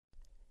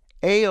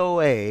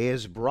AOA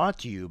is brought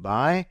to you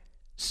by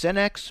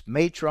Cenex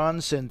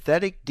Matron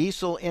Synthetic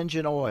Diesel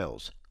Engine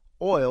Oils,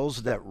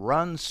 oils that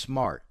run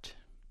smart.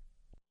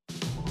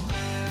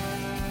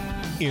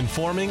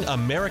 Informing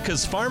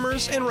America's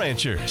farmers and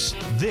ranchers.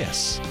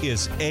 This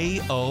is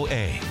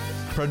AOA,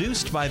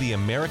 produced by the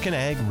American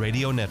Ag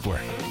Radio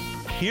Network.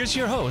 Here's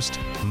your host,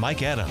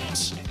 Mike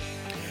Adams.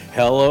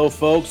 Hello,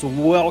 folks.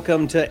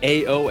 Welcome to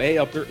AOA.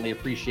 I certainly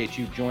appreciate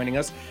you joining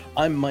us.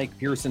 I'm Mike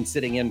Pearson,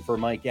 sitting in for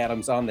Mike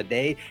Adams on the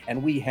day,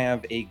 and we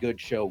have a good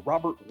show.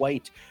 Robert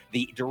White,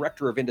 the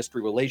Director of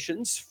Industry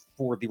Relations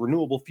for the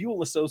Renewable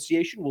Fuel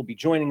Association, will be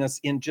joining us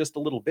in just a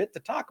little bit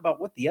to talk about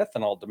what the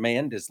ethanol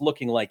demand is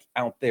looking like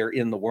out there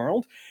in the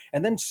world.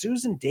 And then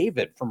Susan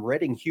David from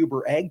Redding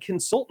Huber Ag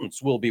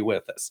Consultants will be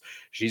with us.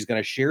 She's going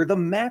to share the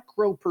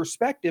macro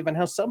perspective and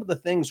how some of the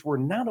things we're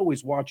not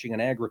always watching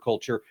in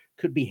agriculture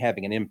could be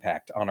having an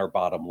impact on our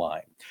bottom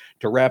line.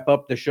 To wrap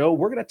up the show,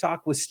 we're going to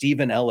talk with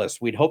Steven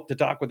Ellis. We'd hoped to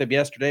talk with him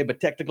yesterday, but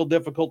technical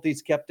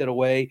difficulties kept it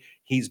away.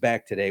 He's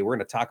back today. We're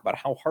going to talk about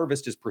how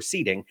harvest is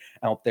proceeding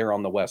out there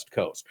on the West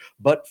Coast.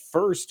 But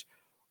first,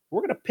 we're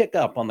going to pick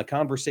up on the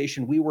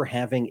conversation we were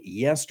having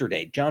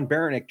yesterday. John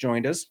Baranick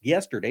joined us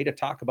yesterday to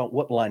talk about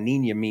what La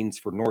Nina means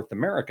for North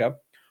America.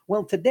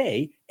 Well,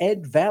 today,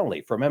 Ed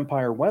Vallee from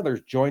Empire Weather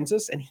joins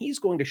us, and he's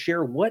going to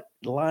share what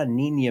La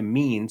Nina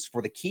means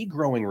for the key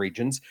growing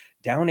regions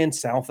down in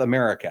South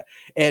America.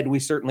 Ed, we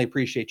certainly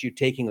appreciate you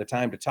taking the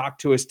time to talk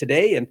to us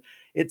today. And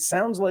it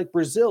sounds like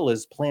Brazil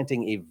is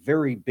planting a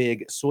very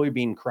big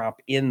soybean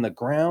crop in the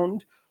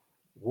ground.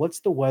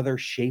 What's the weather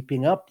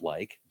shaping up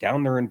like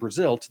down there in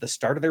Brazil to the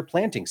start of their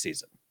planting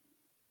season?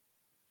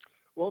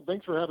 Well,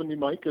 thanks for having me,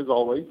 Mike, as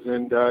always.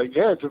 And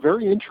it's a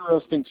very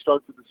interesting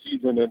start to the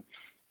season. And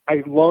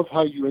I love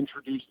how you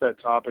introduced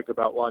that topic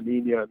about La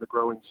Nina and the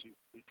growing season,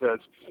 because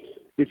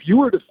if you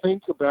were to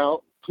think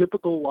about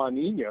typical La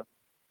Nina,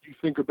 you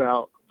think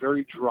about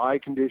very dry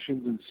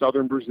conditions in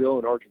southern Brazil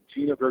and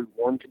Argentina, very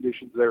warm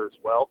conditions there as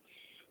well.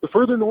 The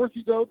further north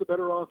you go, the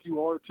better off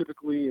you are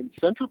typically in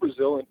central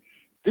Brazil. And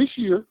this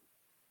year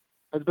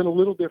has been a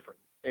little different.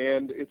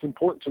 And it's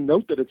important to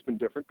note that it's been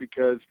different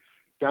because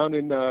down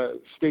in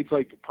states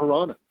like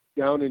Paraná,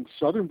 down in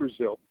southern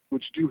Brazil,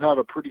 which do have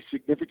a pretty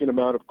significant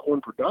amount of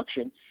corn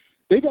production,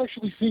 they've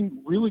actually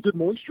seen really good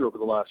moisture over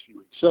the last few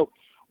weeks. So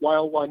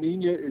while La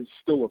Nina is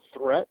still a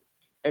threat,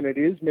 and it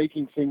is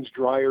making things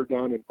drier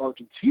down in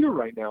Argentina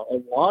right now,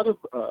 a lot of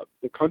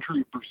the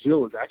country of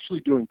Brazil is actually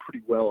doing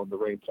pretty well in the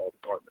rainfall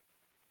department.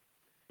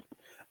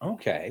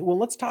 Okay, well,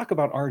 let's talk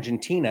about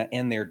Argentina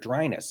and their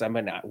dryness. I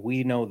mean,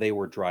 we know they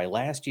were dry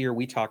last year.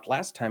 We talked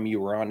last time you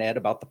were on, Ed,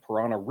 about the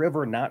Paraná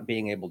River not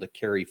being able to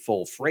carry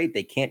full freight.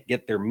 They can't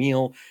get their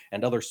meal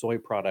and other soy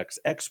products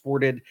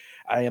exported.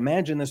 I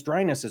imagine this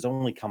dryness is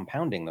only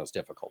compounding those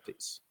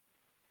difficulties.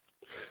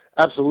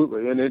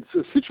 Absolutely, and it's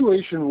a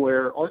situation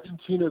where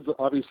Argentina is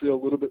obviously a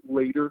little bit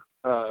later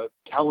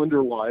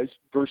calendar-wise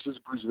versus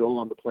Brazil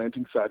on the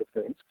planting side of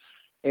things.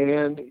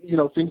 And,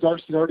 things are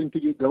starting to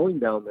get going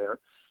down there.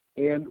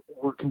 And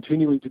we're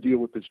continuing to deal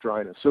with this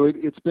dryness. So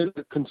it's been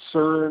a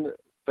concern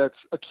that's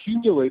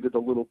accumulated a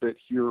little bit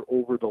here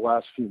over the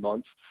last few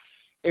months.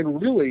 And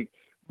really,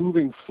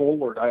 moving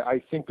forward, I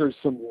think there's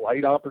some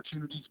light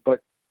opportunities,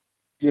 but,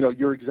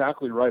 you're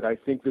exactly right. I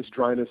think this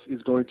dryness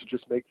is going to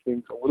just make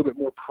things a little bit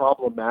more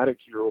problematic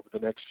here over the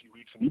next few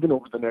weeks and even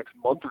over the next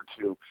month or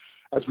two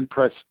as we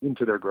press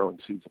into their growing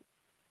season.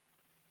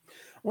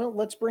 Well,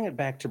 let's bring it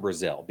back to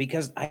Brazil,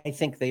 because I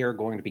think they are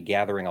going to be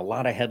gathering a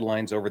lot of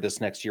headlines over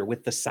this next year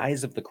with the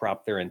size of the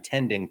crop they're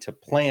intending to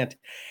plant.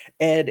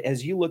 Ed,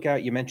 as you look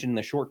out, you mentioned in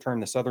the short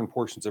term, the southern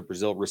portions of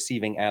Brazil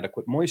receiving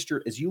adequate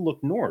moisture. As you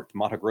look north,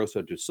 Mato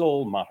Grosso do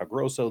Sul, Mato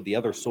Grosso, the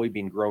other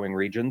soybean growing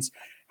regions,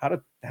 how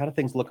do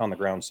things look on the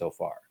ground so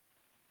far?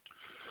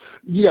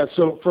 Yeah,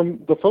 so from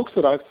the folks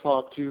that I've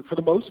talked to, for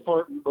the most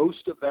part,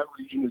 most of that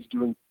region is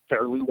doing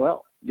fairly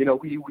well.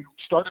 We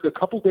started a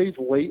couple days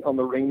late on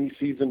the rainy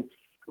season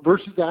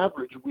versus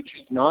average, which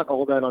is not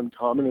all that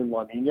uncommon in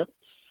La Nina.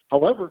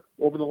 However,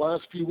 over the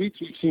last few weeks,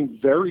 we've seen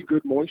very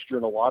good moisture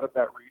in a lot of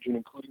that region,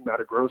 including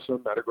Mato Grosso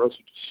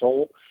do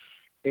Sul.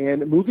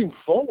 And moving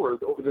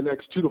forward over the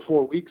next 2 to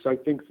 4 weeks, I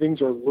think things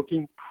are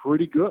looking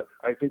pretty good.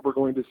 I think we're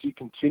going to see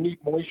continued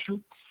moisture.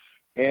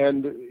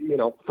 And,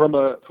 from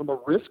a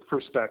risk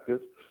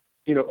perspective,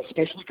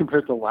 especially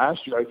compared to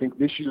last year, I think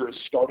this year is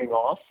starting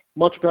off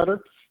much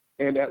better.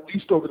 And at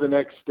least over the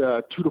next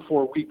 2 to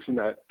 4 weeks in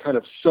that kind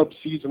of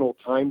sub-seasonal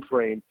time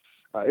frame,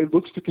 it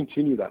looks to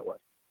continue that way.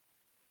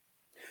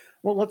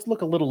 Well, let's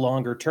look a little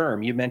longer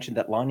term. You mentioned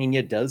that La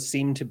Nina does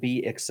seem to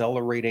be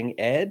accelerating.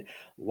 Ed,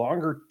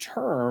 longer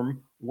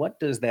term, what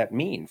does that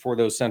mean for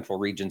those central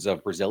regions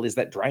of Brazil? Is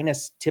that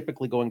dryness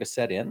typically going to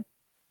set in?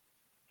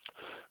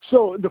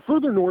 So the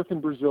further north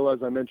in Brazil, as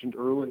I mentioned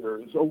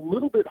earlier, is a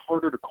little bit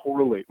harder to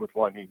correlate with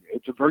La Nina.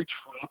 It's a very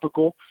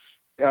tropical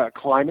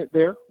climate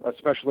there,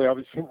 especially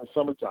obviously in the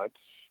summertime.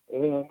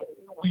 And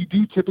we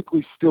do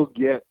typically still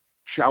get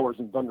showers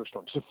and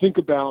thunderstorms. So think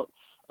about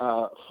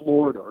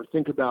Florida, or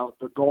think about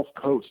the Gulf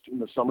Coast in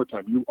the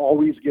summertime. You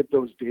always get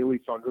those daily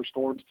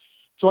thunderstorms.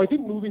 So I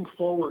think moving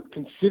forward,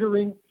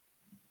 considering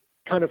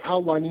kind of how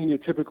La Nina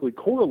typically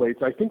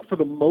correlates, I think for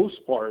the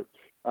most part,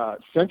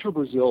 Central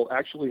Brazil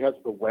actually has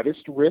the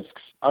wettest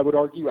risks, I would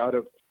argue, out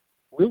of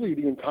really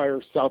the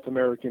entire South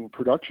American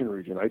production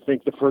region. I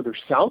think the further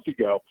south you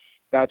go,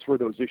 that's where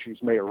those issues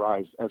may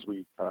arise as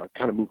we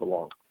kind of move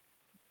along.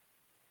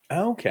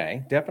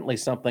 Okay, definitely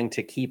something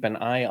to keep an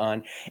eye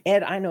on.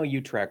 Ed, I know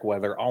you track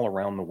weather all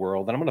around the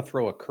world, and I'm going to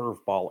throw a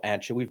curveball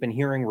at you. We've been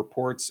hearing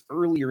reports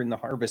earlier in the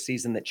harvest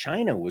season that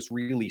China was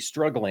really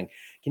struggling.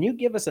 Can you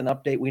give us an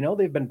update? We know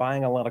they've been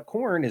buying a lot of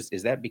corn. Is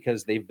that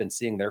because they've been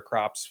seeing their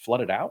crops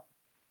flooded out?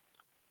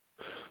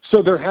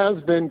 So there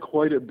has been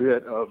quite a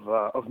bit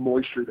of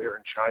moisture there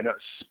in China,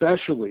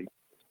 especially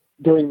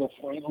during the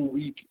final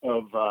week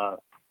of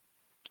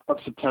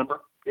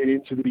September and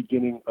into the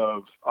beginning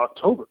of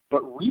October.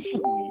 But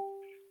recently,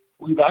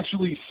 we've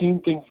actually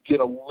seen things get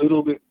a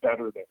little bit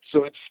better there.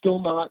 So it's still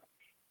not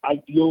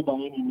ideal by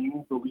any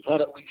means, but we've had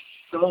at least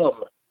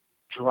some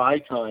dry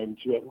time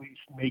to at least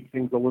make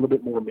things a little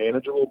bit more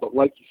manageable. But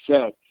like you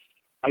said,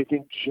 I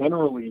think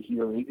generally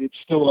here, it's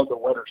still on the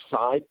wetter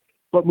side.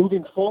 But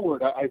moving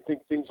forward, I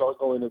think things are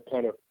going to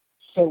kind of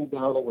settle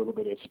down a little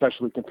bit,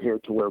 especially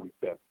compared to where we've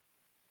been.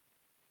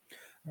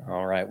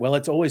 All right. Well,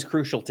 it's always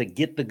crucial to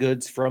get the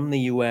goods from the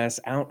U.S.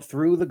 out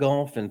through the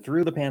Gulf and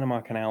through the Panama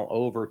Canal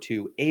over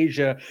to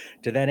Asia.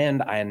 To that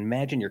end, I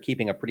imagine you're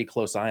keeping a pretty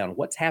close eye on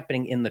what's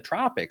happening in the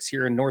tropics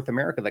here in North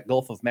America, that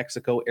Gulf of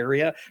Mexico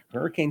area.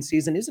 Hurricane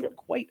season isn't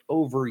quite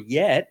over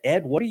yet.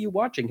 Ed, what are you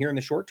watching here in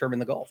the short term in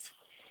the Gulf?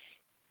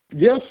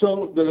 Yeah,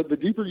 so the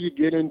deeper you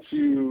get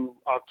into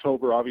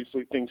October,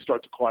 obviously things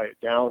start to quiet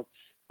down.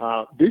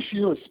 This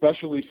year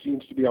especially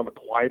seems to be on the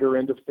quieter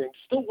end of things.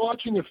 Still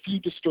watching a few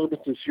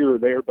disturbances here or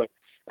there, but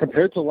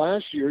compared to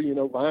last year,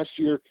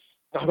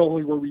 not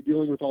only were we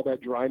dealing with all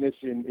that dryness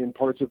in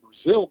parts of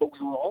Brazil, but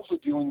we were also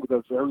dealing with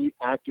a very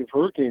active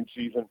hurricane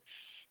season.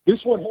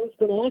 This one has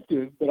been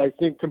active, but I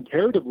think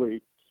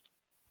comparatively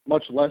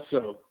much less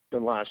so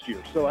than last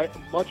year. So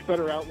much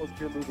better outlook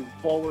here moving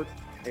forward,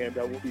 and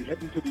we'll be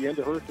heading to the end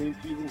of hurricane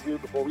season here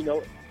before we know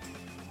it.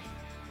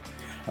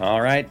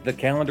 All right, the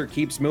calendar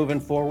keeps moving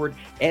forward.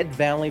 Ed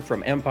Vallee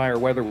from Empire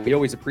Weather, we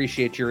always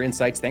appreciate your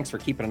insights. Thanks for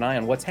keeping an eye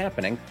on what's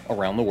happening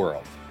around the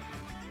world.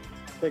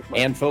 Thanks, Mike.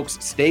 And folks,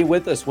 stay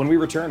with us. When we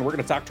return, we're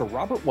going to talk to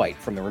Robert White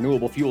from the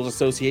Renewable Fuels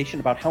Association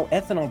about how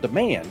ethanol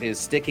demand is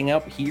sticking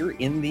up here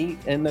in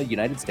the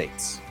United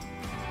States.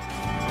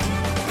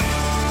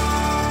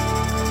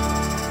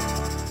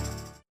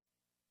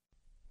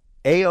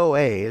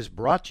 AOA is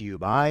brought to you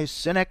by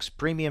Cenex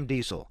Premium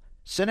Diesel.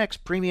 Cenex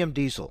Premium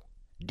Diesel.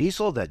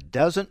 Diesel that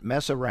doesn't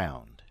mess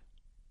around.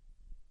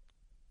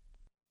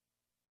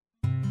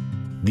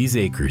 These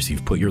acres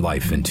you've put your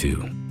life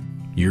into,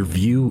 your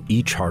view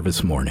each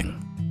harvest morning.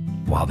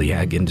 While the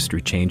ag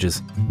industry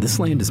changes, this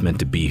land is meant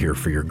to be here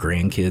for your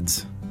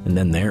grandkids and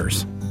then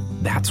theirs.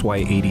 That's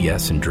why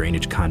ADS and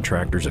drainage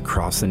contractors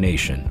across the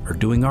nation are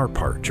doing our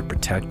part to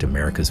protect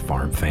America's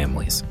farm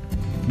families.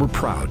 We're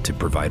proud to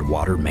provide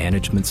water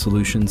management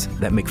solutions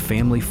that make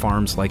family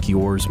farms like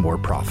yours more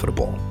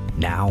profitable,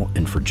 now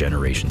and for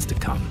generations to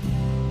come.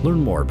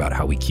 Learn more about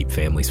how we keep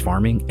families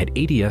farming at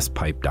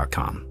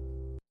adspipe.com.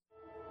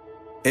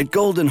 At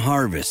Golden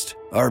Harvest,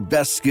 our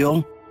best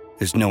skill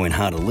is knowing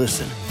how to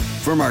listen.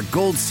 From our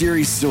Gold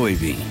Series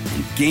soybean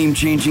and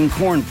game-changing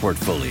corn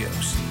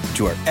portfolios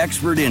to our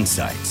expert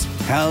insights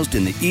housed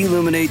in the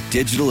Illuminate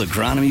digital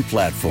agronomy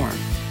platform,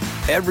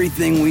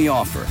 everything we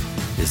offer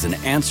is an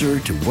answer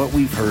to what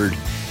we've heard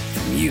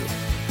from you.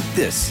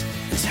 This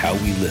is how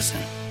we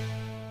listen.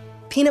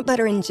 Peanut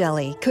butter and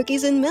jelly,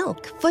 cookies and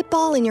milk,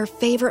 football in your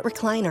favorite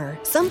recliner.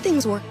 Some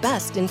things work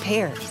best in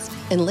pairs.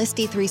 Enlist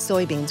E3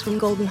 soybeans from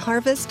Golden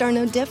Harvest are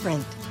no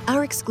different.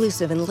 Our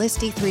exclusive Enlist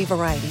E3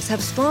 varieties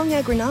have strong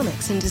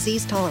agronomics and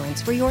disease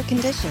tolerance for your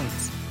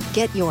conditions.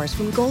 Get yours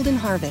from Golden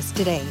Harvest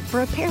today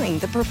for a pairing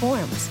that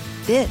performs.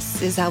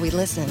 This is how we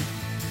listen.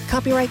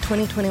 Copyright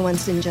 2021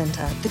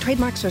 Syngenta. The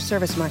trademarks or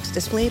service marks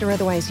displayed or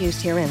otherwise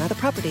used herein are the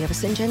property of a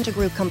Syngenta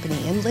Group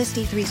company. Enlist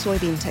E3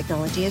 soybean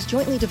technology is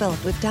jointly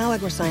developed with Dow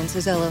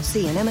AgroSciences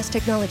LLC and MS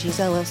Technologies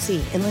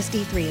LLC. Enlist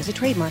E3 is a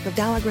trademark of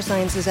Dow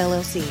AgroSciences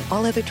LLC.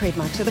 All other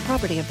trademarks are the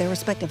property of their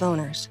respective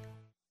owners.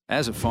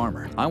 As a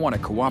farmer, I want a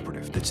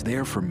cooperative that's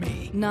there for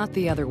me. Not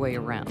the other way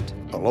around.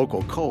 A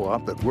local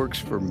co-op that works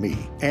for me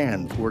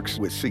and works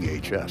with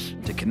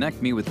CHS. To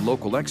connect me with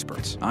local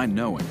experts I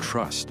know and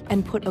trust.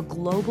 And put a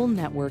global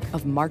network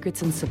of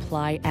markets and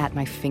supply at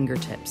my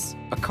fingertips.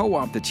 A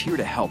co-op that's here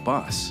to help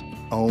us.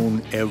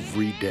 Own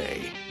every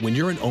day. When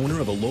you're an owner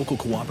of a local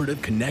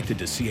cooperative connected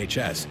to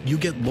CHS, you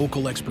get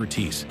local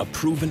expertise, a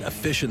proven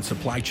efficient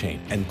supply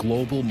chain, and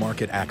global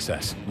market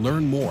access.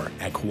 Learn more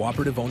at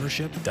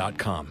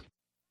cooperativeownership.com.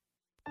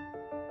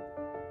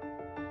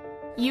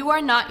 You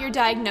are not your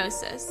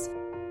diagnosis.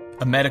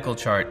 A medical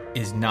chart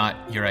is not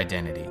your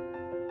identity.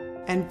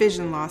 And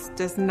vision loss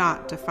does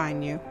not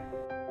define you.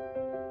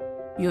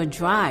 Your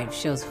drive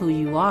shows who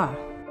you are.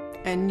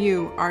 And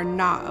you are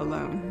not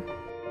alone.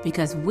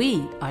 Because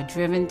we are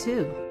driven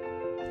too.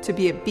 To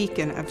be a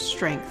beacon of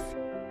strength.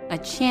 a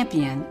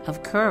champion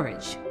of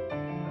courage,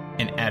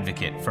 an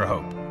advocate for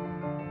hope.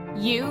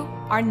 You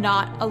are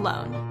not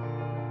alone.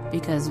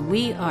 Because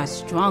we are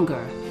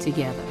stronger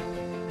together.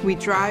 We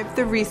drive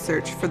the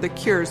research for the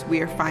cures we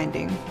are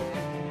finding.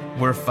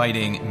 We're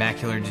fighting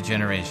macular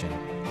degeneration,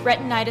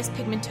 retinitis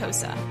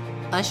pigmentosa,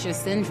 Usher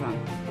syndrome,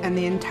 and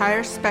the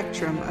entire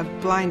spectrum of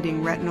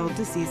blinding retinal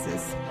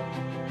diseases.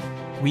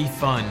 We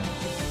fund.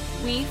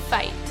 We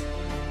fight.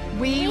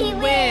 We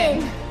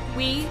win.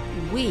 We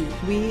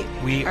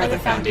are the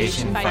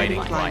foundation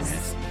fighting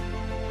blindness.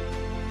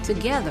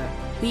 Together,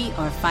 we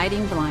are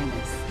fighting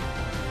blindness.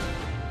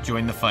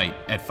 Join the fight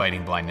at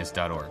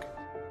fightingblindness.org.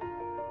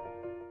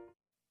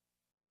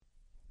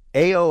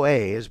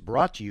 AOA is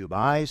brought to you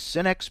by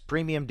Cenex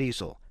Premium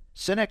Diesel.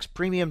 Cenex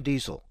Premium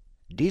Diesel.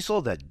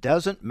 Diesel that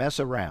doesn't mess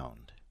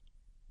around.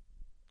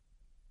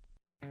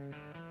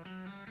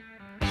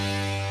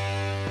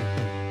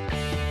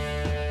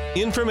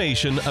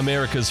 Information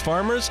America's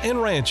farmers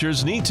and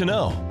ranchers need to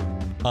know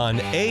on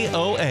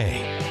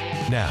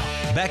AOA. Now,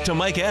 back to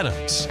Mike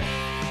Adams.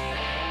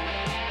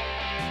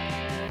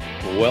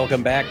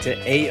 Welcome back to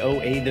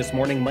AOA this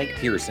morning. Mike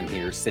Pearson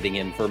here, sitting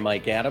in for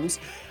Mike Adams.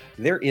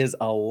 There is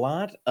a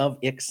lot of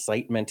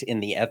excitement in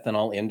the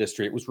ethanol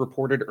industry. It was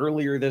reported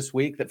earlier this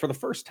week that for the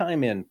first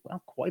time in,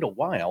 quite a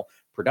while,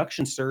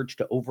 production surged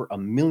to over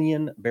 1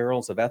 million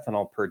barrels of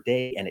ethanol per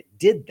day, and it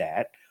did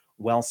that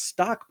while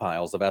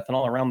stockpiles of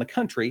ethanol around the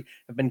country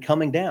have been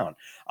coming down.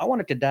 I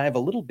wanted to dive a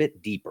little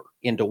bit deeper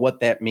into what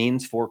that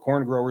means for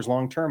corn growers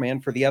long-term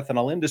and for the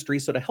ethanol industry.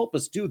 So to help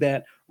us do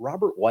that,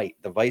 Robert White,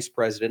 the Vice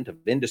President of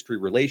Industry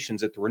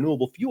Relations at the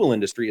renewable fuel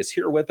industry, is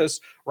here with us.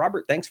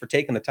 Robert, thanks for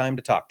taking the time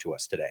to talk to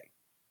us today.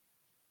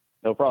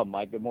 No problem,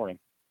 Mike. Good morning.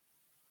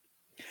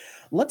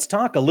 Let's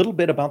talk a little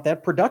bit about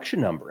that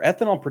production number.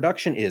 Ethanol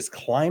production is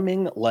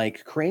climbing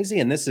like crazy,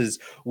 and this is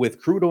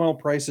with crude oil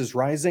prices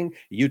rising.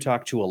 You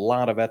talk to a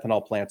lot of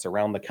ethanol plants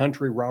around the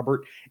country,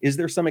 Robert. Is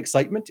there some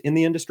excitement in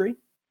the industry?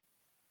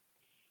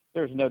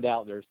 There's no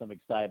doubt there's some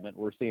excitement.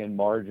 We're seeing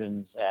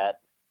margins at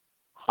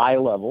high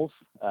levels,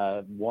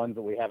 ones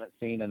that we haven't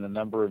seen in a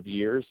number of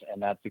years, and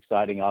that's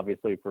exciting,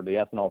 obviously, for the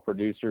ethanol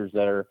producers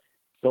that are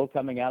still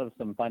coming out of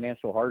some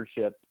financial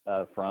hardship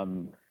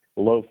from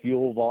low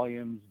fuel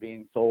volumes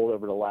being sold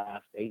over the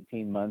last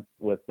 18 months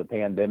with the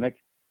pandemic.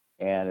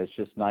 And it's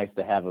just nice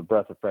to have a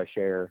breath of fresh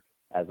air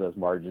as those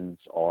margins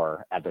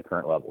are at the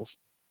current levels.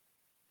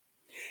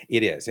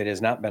 It is. It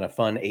has not been a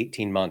fun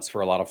 18 months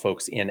for a lot of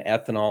folks in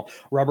ethanol.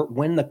 Robert,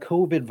 when the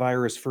COVID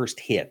virus first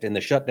hit and the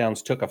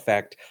shutdowns took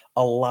effect,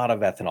 a lot of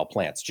ethanol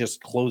plants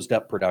just closed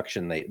up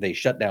production. They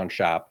shut down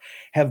shop.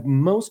 Have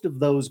most of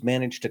those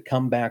managed to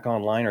come back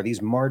online? Are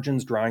these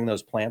margins drawing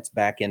those plants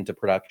back into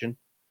production?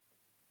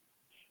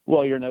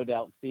 Well, you're no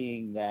doubt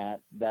seeing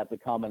that's a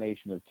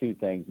combination of two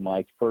things,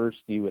 Mike. First,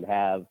 you would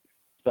have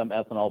some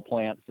ethanol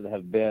plants that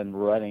have been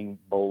running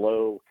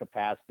below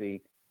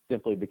capacity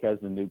simply because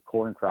the new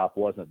corn crop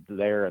wasn't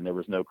there and there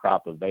was no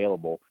crop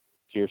available.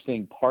 So you're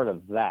seeing part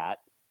of that.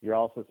 You're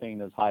also seeing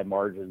those higher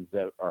margins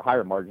that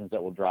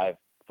will drive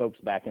folks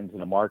back into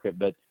the market.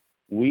 But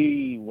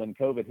when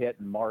COVID hit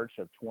in March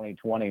of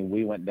 2020,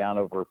 we went down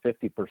over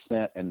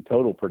 50% in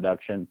total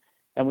production.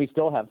 And we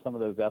still have some of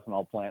those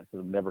ethanol plants that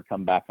have never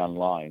come back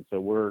online. So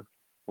we're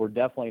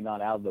definitely not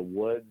out of the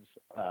woods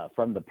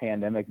from the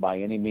pandemic by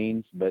any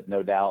means, but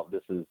no doubt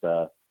this is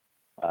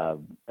an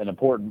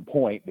important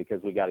point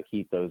because we got to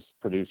keep those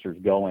producers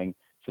going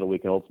so that we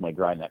can ultimately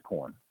grind that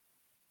corn.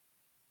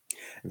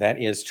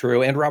 That is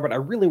true. And Robert, I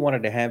really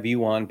wanted to have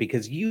you on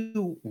because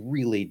you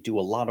really do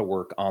a lot of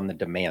work on the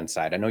demand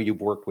side. I know you've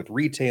worked with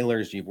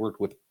retailers, you've worked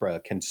with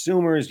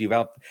consumers, you've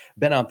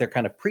been out there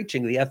kind of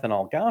preaching the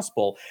ethanol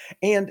gospel.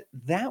 And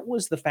that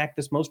was the fact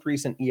this most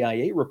recent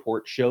EIA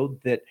report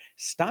showed that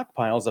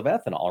stockpiles of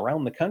ethanol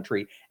around the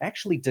country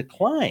actually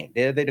declined.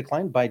 They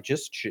declined by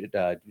just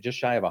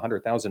shy of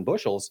 100,000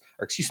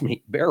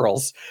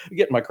 barrels. I'm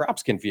getting my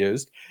crops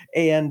confused.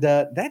 And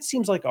that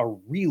seems like a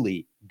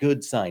really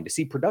good sign to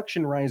see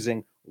production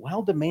rising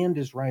while demand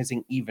is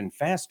rising even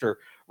faster.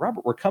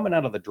 Robert, we're coming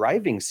out of the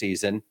driving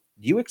season.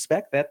 Do you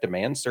expect that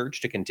demand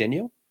surge to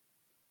continue?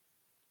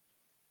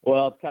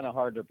 Well, it's kind of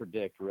hard to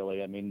predict,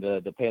 really. I mean,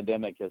 the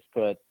pandemic has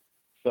put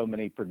so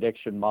many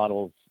prediction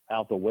models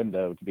out the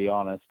window, to be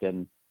honest.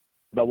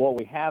 But what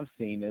we have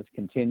seen is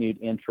continued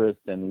interest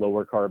in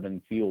lower carbon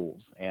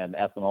fuels, and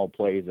ethanol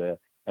plays an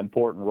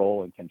important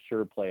role and can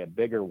sure play a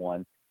bigger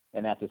one.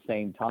 And at the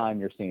same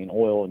time, you're seeing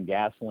oil and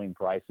gasoline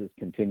prices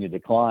continue to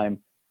climb,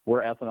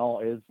 where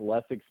ethanol is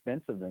less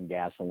expensive than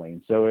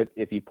gasoline. So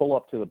if you pull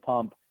up to the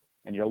pump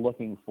and you're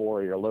looking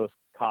for your lowest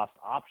cost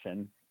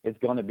option, it's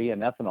going to be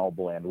an ethanol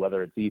blend,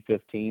 whether it's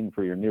E15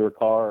 for your newer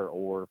car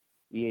or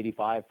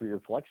E85 for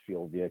your flex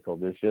fuel vehicle.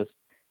 There's just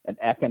an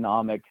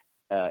economic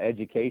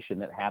education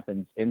that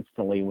happens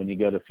instantly when you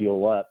go to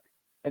fuel up.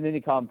 And then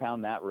you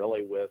compound that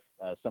really with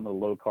some of the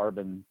low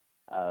carbon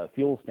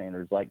fuel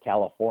standards like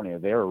California.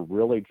 They're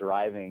really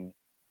driving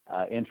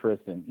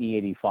interest in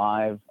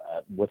E85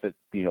 with it,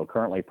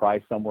 currently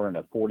priced somewhere in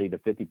a 40 to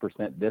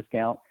 50%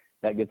 discount.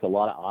 That gets a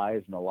lot of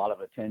eyes and a lot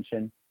of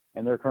attention.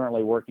 and they're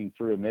currently working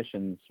through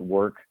emissions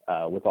work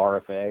with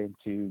RFA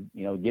to,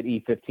 get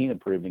E15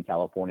 approved in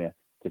California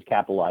to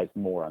capitalize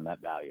more on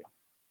that value.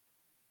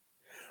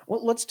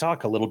 Well, let's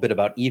talk a little bit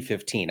about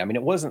E15. I mean,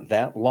 it wasn't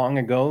that long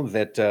ago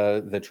that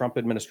the Trump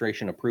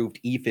administration approved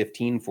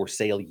E15 for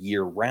sale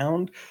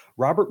year-round.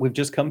 Robert, we've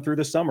just come through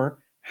the summer.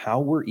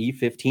 How were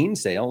E15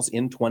 sales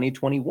in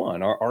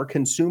 2021? Are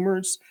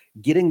consumers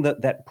getting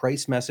that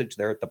price message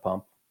there at the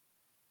pump?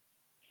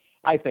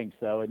 I think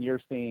so, and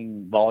you're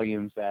seeing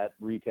volumes at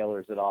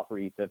retailers that offer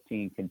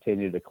E15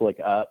 continue to click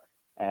up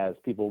as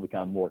people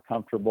become more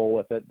comfortable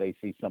with it. They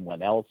see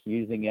someone else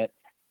using it.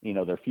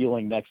 They're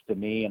fueling next to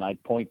me, and I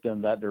point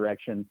them that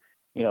direction.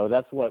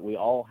 That's what we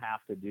all have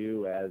to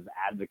do as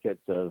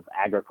advocates of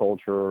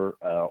agriculture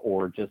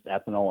or just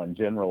ethanol in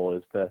general,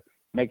 is to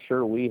make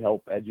sure we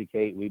help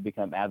educate, we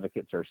become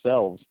advocates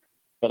ourselves.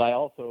 But I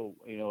also,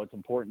 it's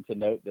important to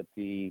note that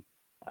the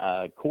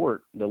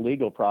court, the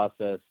legal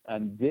process,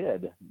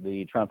 undid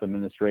the Trump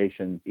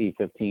administration's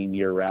E15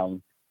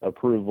 year-round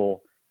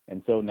approval.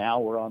 And so now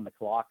we're on the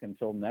clock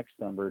until next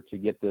summer to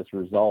get this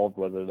resolved,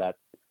 whether that's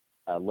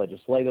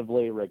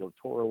legislatively,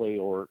 regulatorily,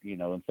 or,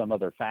 in some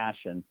other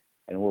fashion.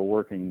 And we're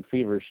working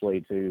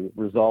feverishly to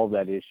resolve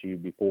that issue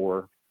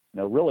before,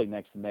 really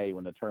next May,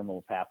 when the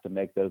terminals have to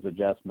make those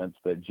adjustments,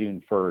 but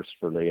June 1st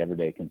for the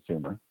everyday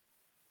consumer.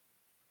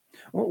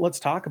 Well, let's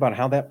talk about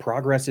how that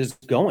progress is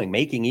going,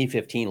 making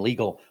E15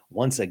 legal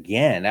once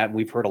again.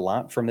 We've heard a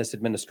lot from this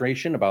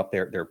administration about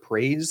their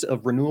praise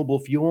of renewable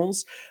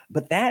fuels,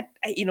 but that,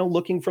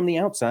 looking from the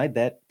outside,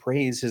 that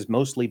praise has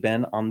mostly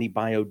been on the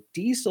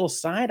biodiesel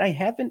side. I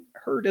haven't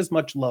heard as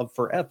much love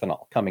for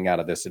ethanol coming out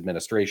of this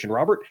administration.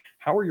 Robert,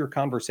 how are your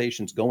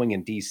conversations going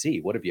in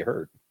D.C.? What have you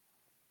heard?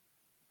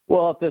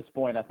 Well, at this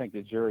point, I think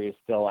the jury is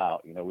still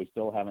out. We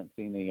still haven't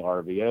seen any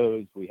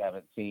RVOs. We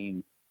haven't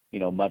seen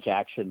much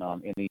action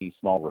on any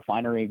small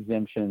refinery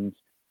exemptions.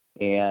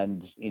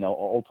 And,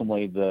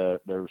 ultimately there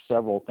were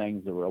several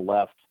things that were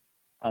left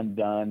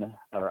undone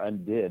or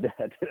undid,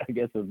 I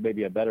guess is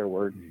maybe a better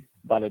word,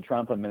 by the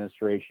Trump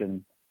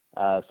administration.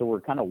 So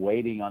we're kind of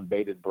waiting on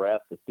bated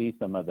breath to see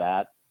some of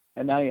that.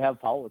 And now you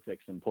have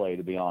politics in play,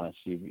 to be honest.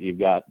 You've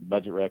got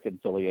budget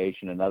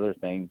reconciliation and other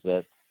things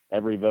that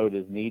every vote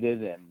is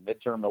needed, and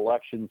midterm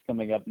elections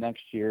coming up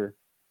next year.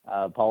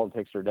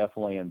 Politics are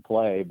definitely in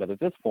play, but at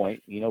this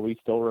point, we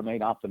still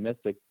remain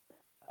optimistic,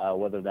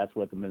 whether that's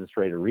with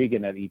Administrator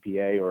Regan at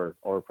EPA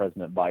or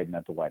President Biden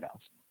at the White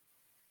House.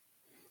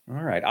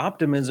 All right.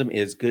 Optimism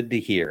is good to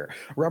hear.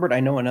 Robert,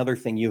 I know another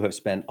thing you have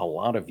spent a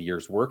lot of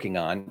years working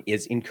on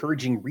is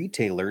encouraging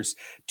retailers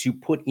to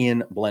put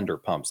in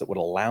blender pumps that would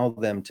allow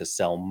them to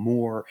sell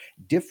more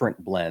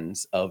different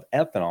blends of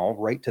ethanol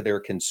right to their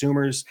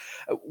consumers.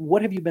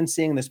 What have you been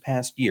seeing this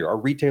past year? Are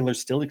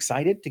retailers still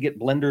excited to get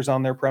blenders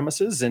on their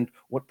premises, and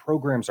what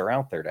programs are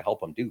out there to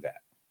help them do that?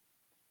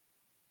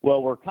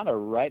 Well, we're kind of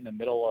right in the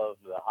middle of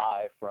the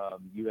high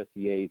from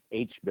USDA's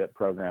HBIP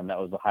program. That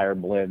was the Higher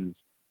Blends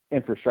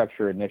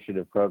Infrastructure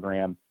Initiative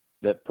program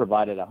that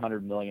provided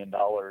 $100 million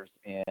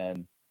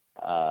in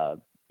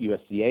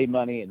USDA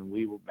money, and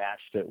we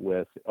matched it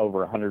with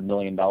over $100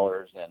 million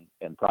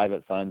in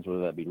private funds,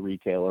 whether that be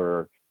retailer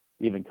or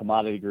even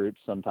commodity groups.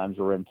 Sometimes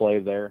were in play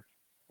there.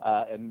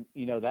 And,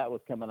 that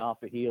was coming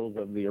off the heels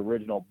of the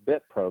original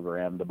BIP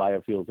program, the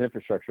Biofuels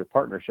Infrastructure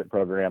Partnership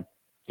Program.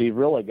 So you've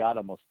really got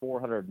almost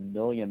 $400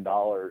 million,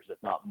 if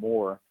not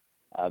more,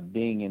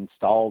 being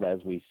installed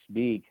as we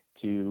speak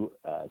to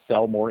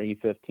sell more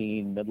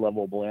E15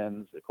 mid-level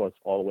blends, of course,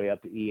 all the way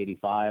up to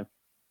E85.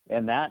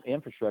 And that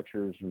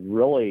infrastructure is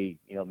really,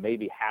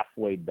 maybe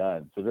halfway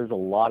done. So there's a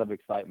lot of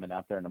excitement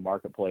out there in the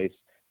marketplace.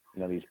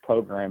 These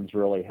programs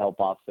really help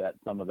offset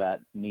some of that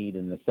need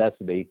and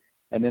necessity.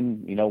 And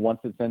then, once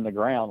it's in the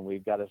ground,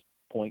 we've got to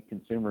point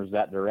consumers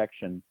that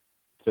direction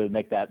to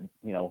make that,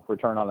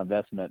 return on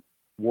investment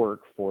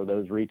work for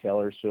those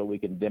retailers so we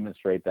can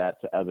demonstrate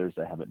that to others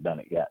that haven't done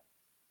it yet.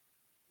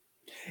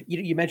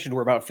 You mentioned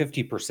we're about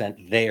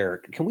 50% there.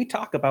 Can we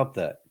talk about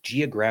the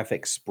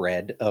geographic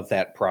spread of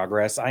that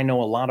progress? I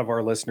know a lot of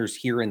our listeners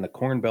here in the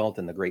Corn Belt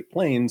and the Great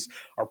Plains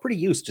are pretty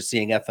used to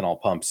seeing ethanol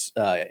pumps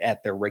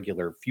at their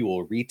regular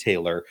fuel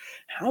retailer.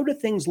 How do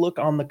things look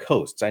on the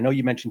coasts? I know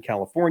you mentioned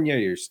California.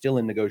 You're still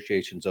in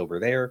negotiations over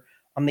there.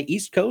 On the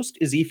East Coast,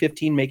 is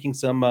E15 making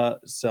some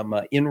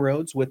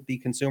inroads with the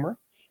consumer?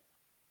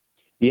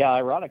 Yeah,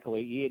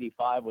 ironically,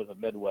 E85 was a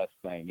Midwest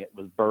thing. It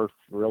was birthed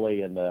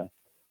really in the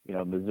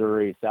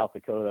Missouri, South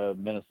Dakota,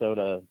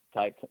 Minnesota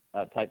type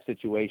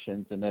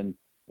situations, and then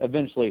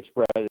eventually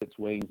spread its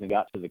wings and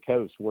got to the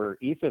coast, where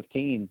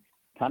E15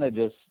 kind of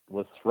just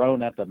was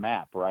thrown at the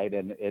map, right?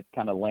 And it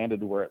kind of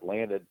landed where it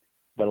landed.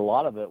 But a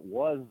lot of it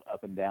was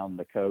up and down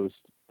the coast,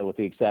 with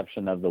the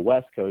exception of the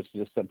West Coast,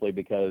 just simply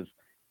because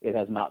it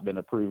has not been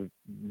approved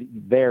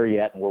there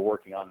yet, and we're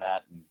working on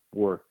that, and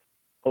we're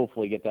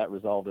hopefully get that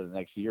resolved in the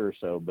next year or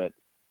so. But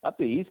up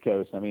the East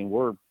Coast, I mean,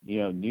 we're,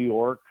 New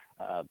York,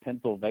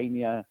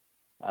 Pennsylvania,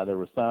 there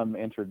was some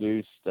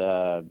introduced,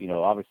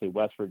 obviously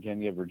West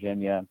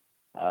Virginia,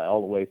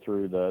 all the way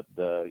through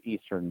the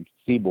eastern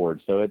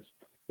seaboard. So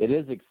it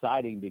is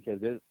exciting because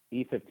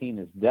E15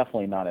 is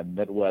definitely not a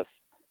Midwest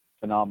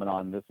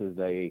phenomenon. This is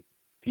a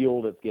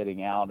fuel that's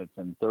getting out. It's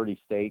in 30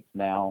 states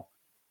now.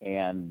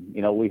 And,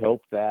 we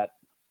hope that,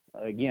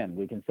 again,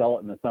 we can sell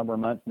it in the summer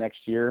months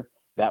next year.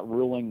 That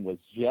ruling was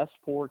just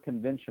for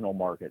conventional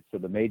markets. So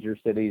the major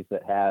cities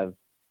that have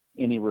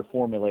any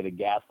reformulated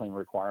gasoline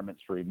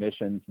requirements for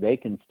emissions, they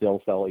can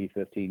still sell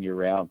E15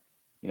 year-round.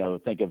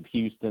 Think of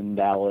Houston,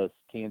 Dallas,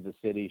 Kansas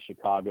City,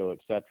 Chicago,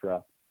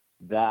 etc.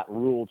 That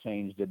rule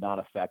change did not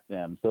affect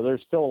them. So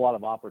there's still a lot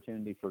of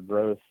opportunity for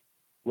growth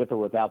with or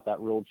without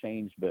that rule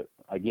change. But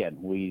again,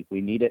 we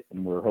need it,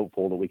 and we're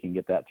hopeful that we can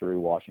get that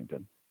through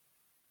Washington.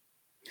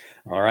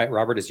 All right,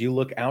 Robert, as you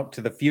look out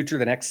to the future,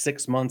 the next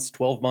 6 months,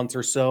 12 months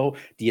or so,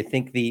 do you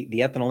think the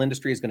ethanol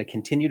industry is going to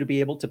continue to be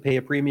able to pay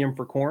a premium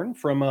for corn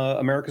from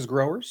America's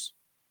growers?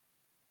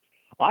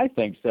 I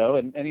think so.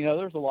 And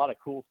there's a lot of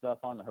cool stuff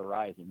on the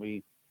horizon.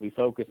 We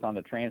focus on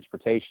the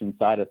transportation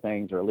side of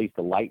things, or at least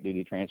the light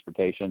duty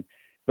transportation,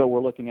 but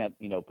we're looking at,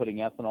 putting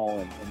ethanol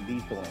in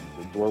diesel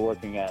engines. We're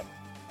looking at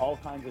all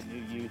kinds of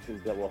new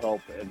uses that will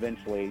help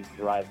eventually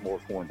drive more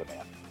corn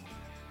demand.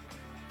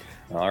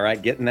 All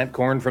right, getting that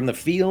corn from the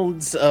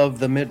fields of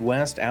the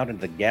Midwest out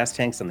into the gas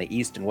tanks on the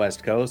East and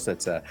West Coast.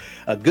 That's a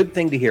good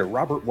thing to hear.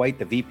 Robert White,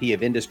 the VP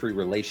of Industry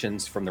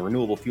Relations from the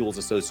Renewable Fuels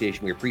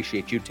Association. We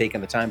appreciate you taking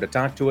the time to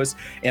talk to us.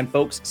 And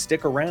folks,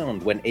 stick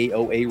around when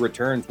AOA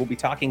returns. We'll be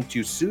talking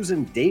to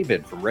Susan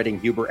David from Redding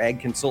Huber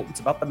Ag Consultants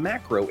about the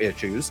macro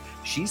issues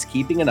she's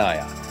keeping an eye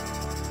on.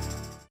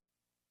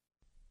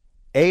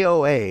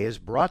 AOA is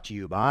brought to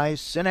you by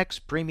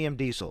Cenex Premium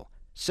Diesel.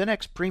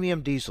 Cenex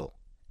Premium Diesel.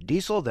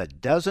 Diesel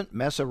that doesn't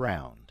mess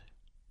around.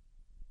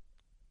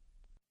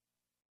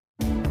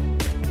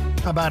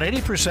 About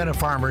 80% of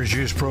farmers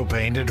use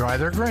propane to dry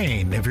their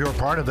grain. If you're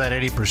part of that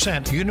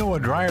 80%, you know a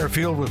dryer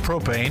field with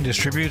propane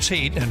distributes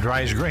heat and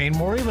dries grain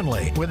more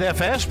evenly. With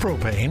FS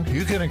propane,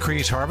 you can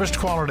increase harvest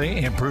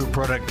quality, improve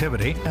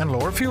productivity, and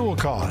lower fuel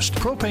cost.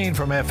 Propane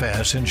from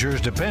FS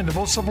ensures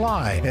dependable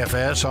supply.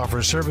 FS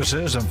offers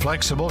services and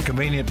flexible,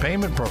 convenient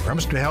payment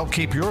programs to help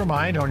keep your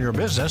mind on your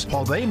business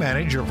while they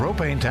manage your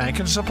propane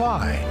tank and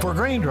supply. For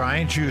grain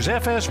drying, choose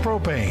FS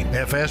propane.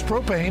 FS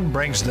propane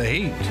brings the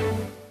heat.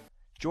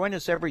 Join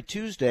us every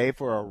Tuesday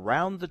for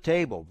Around the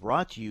Table,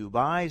 brought to you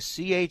by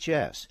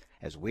CHS,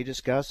 as we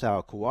discuss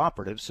how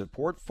cooperatives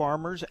support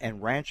farmers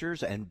and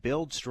ranchers and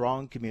build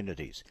strong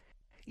communities.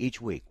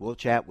 Each week, we'll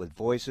chat with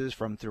voices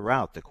from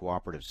throughout the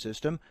cooperative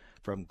system,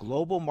 from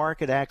global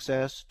market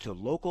access to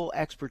local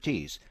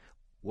expertise.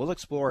 We'll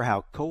explore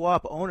how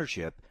co-op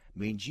ownership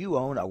means you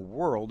own a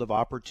world of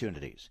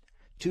opportunities.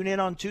 Tune in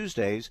on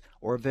Tuesdays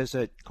or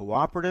visit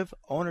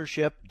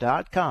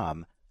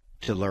cooperativeownership.com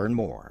to learn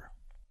more.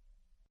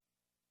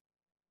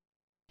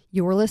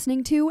 You're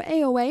listening to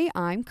AOA.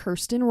 I'm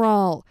Kirsten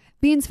Rahl.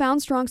 Beans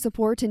found strong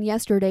support in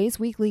yesterday's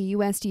weekly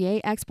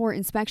USDA export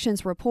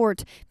inspections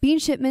report. Bean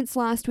shipments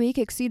last week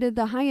exceeded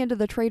the high end of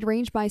the trade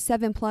range by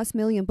 7+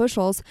 million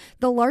bushels,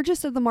 the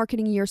largest of the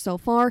marketing year so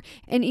far,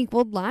 and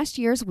equaled last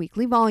year's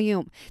weekly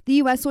volume. The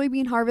U.S.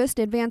 soybean harvest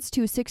advanced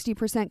to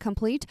 60%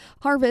 complete.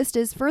 Harvest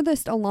is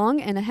furthest along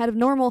and ahead of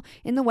normal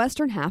in the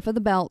western half of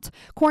the belt.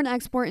 Corn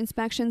export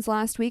inspections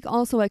last week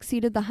also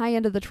exceeded the high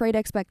end of the trade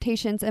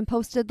expectations and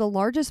posted the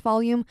largest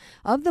volume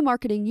of the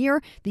marketing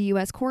year. The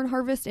U.S. corn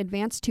harvest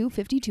advanced to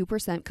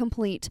 52%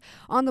 complete.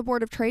 On the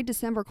Board of Trade,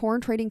 December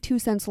corn trading 2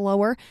 cents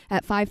lower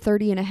at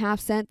 5.30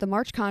 cents. The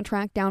March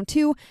contract down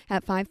 2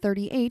 at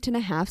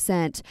 5.38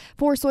 cents.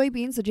 For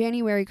soybeans, the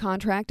January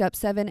contract up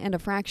 7 and a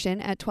fraction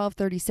at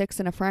 12.36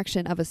 and a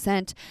fraction of a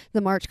cent.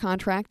 The March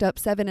contract up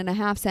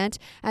 7.5 cents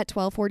at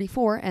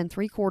 12.44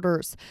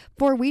 3/4.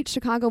 For wheat,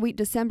 Chicago wheat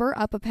December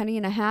up 1.5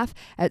 pennies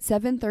at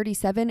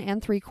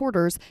 7.37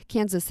 3/4.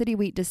 Kansas City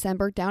wheat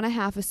December down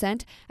 0.5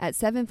 cent at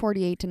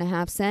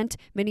 7.48 cents.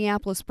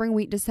 Minneapolis spring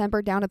wheat December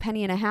down 1.5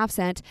 pennies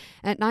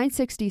at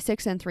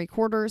 9.66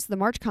 3/4. The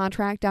March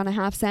contract down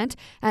 0.5 cent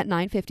at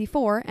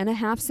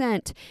 9.54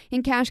 cents.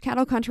 In cash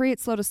cattle country,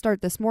 it's slow to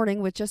start this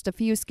morning with just a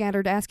few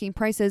scattered asking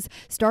prices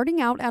starting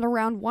out at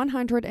around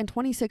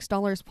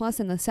 $126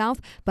 plus in the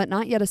south, but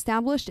not yet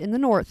established in the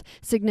north.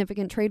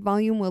 Significant trade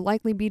volume will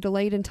likely be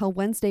delayed until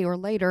Wednesday or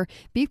later.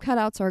 Beef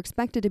cutouts are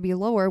expected to be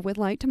lower with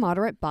light to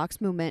moderate box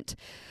movement.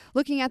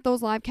 Looking at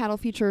those live cattle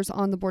futures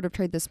on the Board of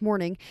Trade this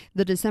morning,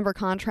 the December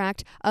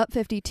contract up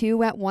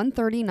 52 at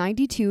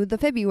 130.92. The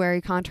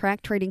February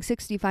contract trading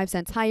 65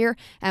 cents higher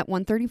at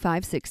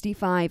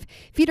 135.65.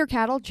 Feeder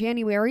cattle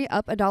January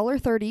up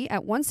 $1.30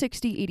 at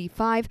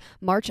 160.85.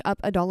 March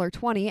up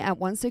 $1.20 at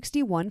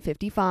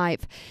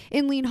 161.55.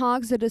 In lean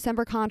hogs, the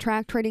December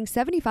contract trading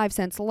 75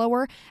 cents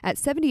lower at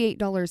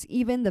 $78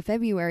 even. The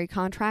February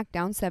contract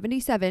down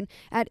 77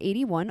 at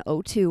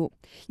 81.02.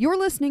 You're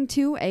listening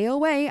to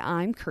AOA.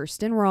 I'm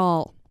Kirsten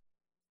Rahl.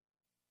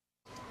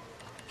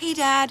 Hey,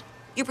 Dad,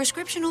 your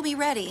prescription will be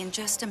ready in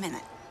just a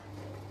minute.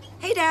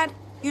 Hey, Dad,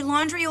 your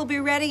laundry will be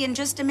ready in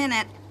just a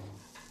minute.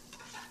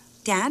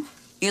 Dad,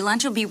 your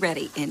lunch will be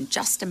ready in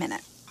just a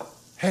minute.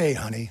 Hey,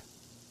 honey,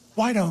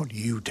 why don't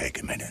you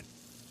take a minute?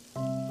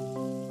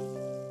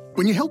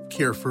 When you help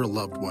care for a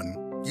loved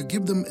one, You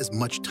give them as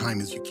much time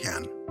as you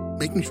can,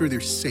 making sure they're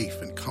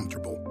safe and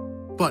comfortable.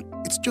 But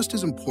it's just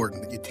as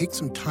important that you take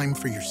some time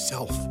for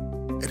yourself.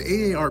 At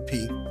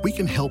AARP, we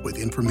can help with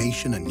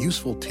information and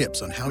useful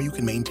tips on how you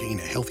can maintain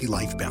a healthy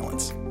life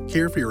balance,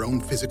 care for your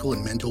own physical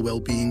and mental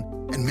well-being,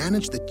 and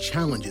manage the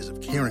challenges of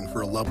caring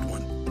for a loved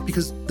one.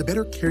 Because the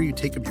better care you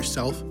take of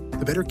yourself,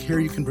 the better care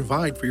you can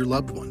provide for your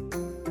loved one.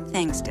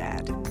 Thanks,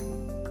 Dad.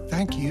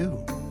 Thank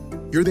you.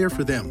 You're there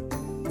for them.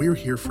 We're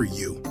here for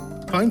you.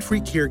 Find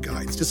free care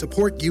guides to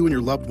support you and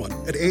your loved one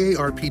at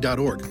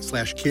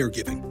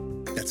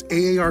aarp.org/caregiving. That's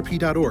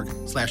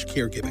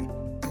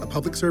aarp.org/caregiving. A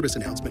public service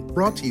announcement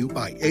brought to you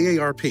by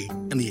AARP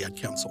and the Ad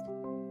Council.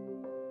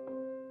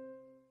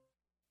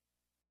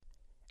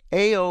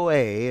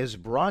 AOA is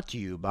brought to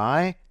you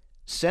by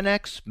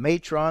Cenex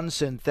Matron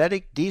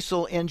Synthetic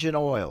Diesel Engine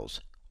Oils.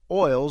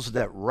 Oils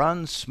that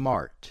run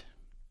smart.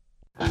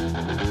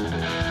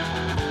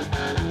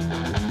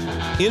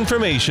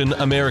 Information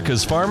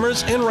America's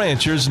farmers and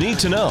ranchers need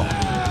to know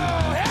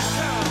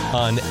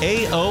on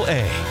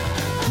AOA.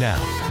 Now,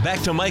 back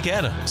to Mike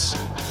Adams.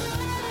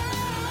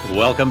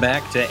 Welcome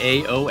back to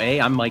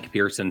AOA. I'm Mike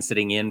Pearson,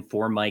 sitting in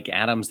for Mike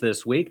Adams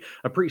this week.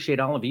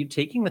 Appreciate all of you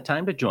taking the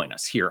time to join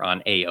us here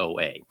on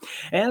AOA.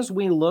 As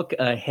we look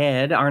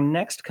ahead, our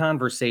next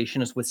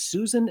conversation is with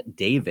Susan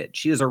David.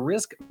 She is a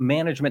risk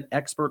management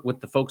expert with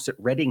the folks at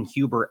Redding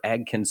Huber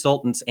Ag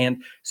Consultants,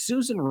 and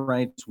Susan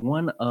writes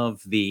one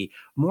of the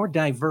more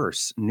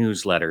diverse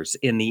newsletters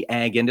in the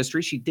ag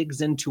industry. She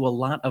digs into a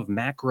lot of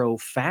macro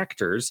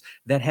factors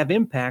that have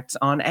impacts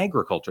on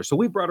agriculture. So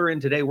we brought her in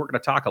today. We're going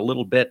to talk a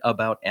little bit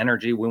about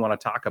energy. We want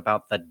to talk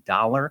about the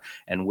dollar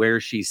and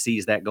where she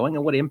sees that going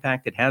and what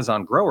impact it has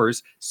on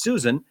growers.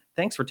 Susan,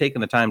 thanks for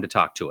taking the time to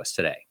talk to us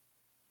today.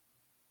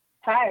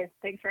 Hi,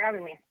 thanks for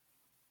having me.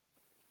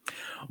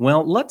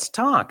 Well, let's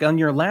talk. On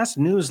your last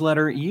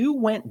newsletter, you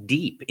went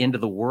deep into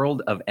the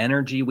world of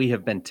energy. We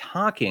have been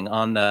talking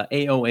on the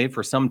AOA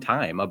for some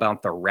time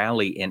about the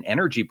rally in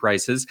energy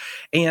prices,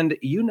 and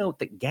you note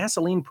that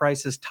gasoline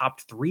prices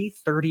topped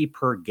 $3.30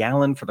 per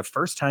gallon for the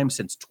first time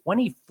since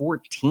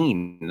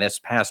 2014 this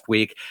past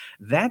week.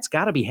 That's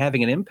got to be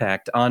having an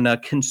impact on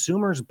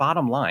consumers'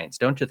 bottom lines,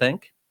 don't you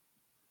think?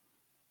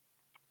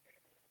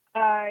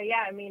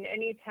 Yeah, I mean,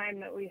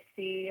 anytime that we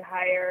see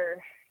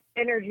higher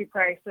energy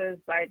prices,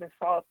 by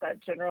default, that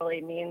generally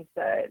means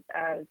that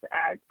as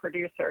ag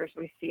producers,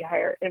 we see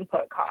higher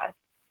input costs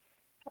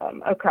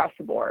across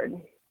the board.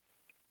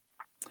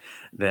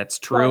 That's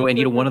true.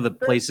 And, one of the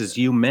places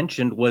you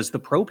mentioned was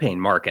the propane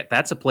market.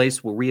 That's a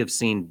place where we have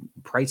seen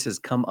prices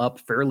come up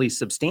fairly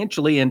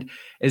substantially. And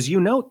as you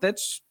note,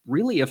 that's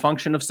really a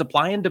function of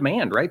supply and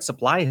demand, right?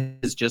 Supply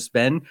has just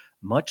been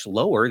much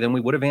lower than we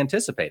would have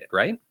anticipated,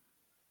 right?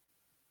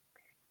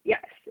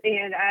 Yes,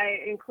 and I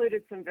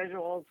included some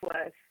visuals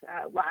with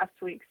last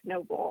week's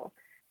Snow Bowl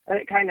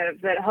that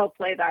helped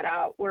lay that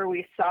out, where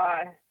we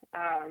saw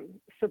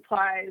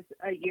supplies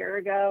a year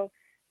ago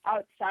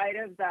outside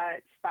of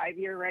that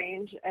 5-year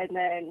range, and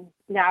then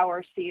now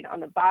we're seeing on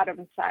the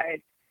bottom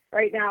side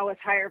right now with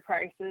higher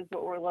prices,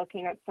 but we're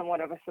looking at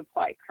somewhat of a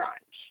supply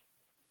crunch.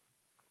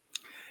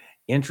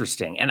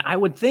 Interesting. And I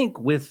would think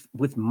with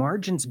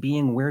margins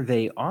being where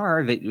they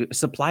are, that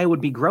supply would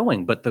be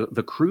growing, but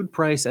the crude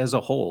price as a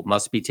whole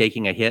must be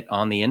taking a hit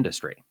on the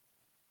industry.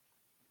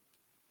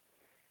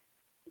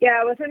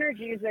 Yeah, with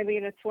energies, I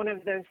mean, it's one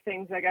of those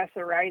things, I guess,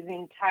 a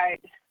rising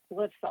tide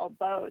lifts all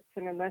boats.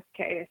 And in this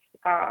case,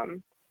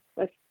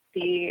 with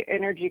the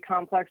energy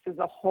complex as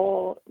a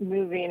whole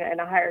moving in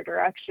a higher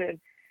direction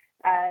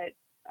at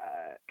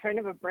kind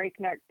of a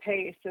breakneck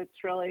pace,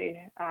 it's really...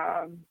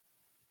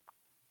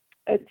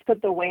 it's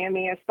put the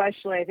whammy,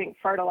 especially I think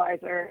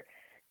fertilizer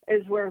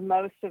is where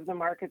most of the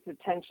market's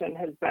attention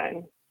has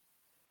been.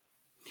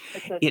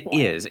 It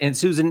is. And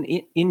Susan,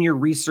 in your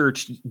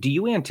research, do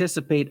you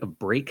anticipate a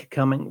break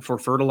coming for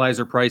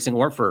fertilizer pricing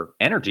or for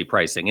energy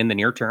pricing in the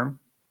near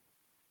term?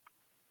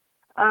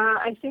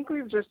 I think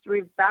we've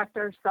backed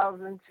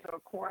ourselves into a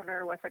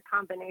corner with a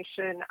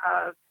combination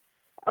of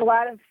a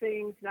lot of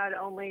things, not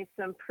only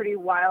some pretty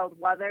wild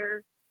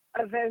weather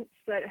events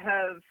that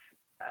have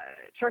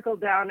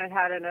trickled down and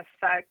had an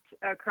effect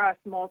across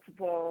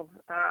multiple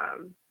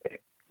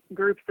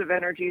groups of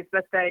energies,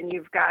 but then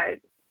you've got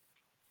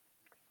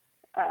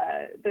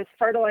this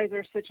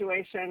fertilizer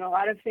situation, a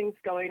lot of things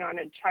going on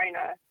in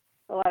China,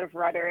 a lot of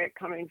rhetoric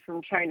coming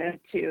from China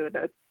too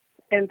that's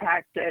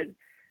impacted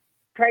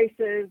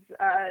prices,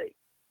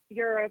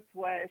 Europe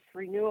with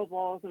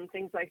renewables and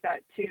things like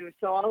that too.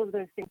 So all of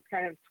those things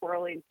kind of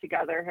swirling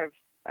together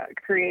have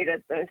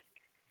created this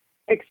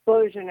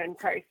explosion in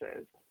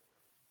prices.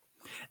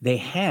 They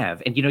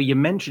have. And, you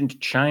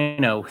mentioned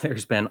China.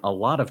 There's been a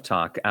lot of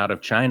talk out of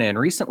China. And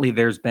recently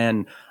there's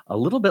been a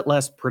little bit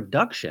less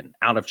production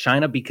out of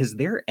China because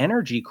their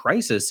energy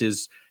crisis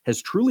has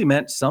truly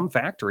meant some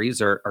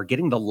factories are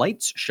getting the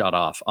lights shut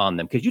off on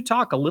them. Could you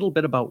talk a little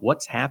bit about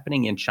what's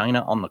happening in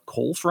China on the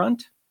coal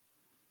front?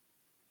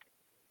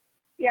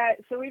 Yeah,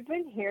 so we've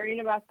been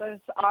hearing about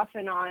this off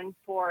and on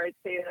for, I'd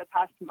say, the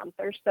past month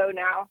or so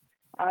now,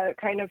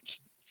 kind of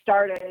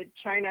started,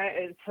 China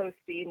is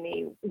hosting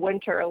the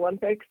Winter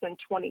Olympics in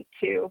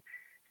 22.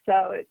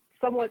 So it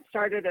somewhat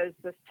started as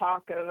this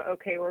talk of,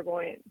 okay,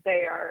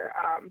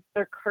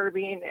 they're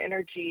curbing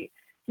energy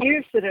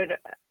use in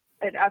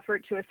an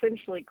effort to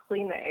essentially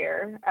clean the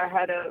air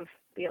ahead of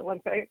the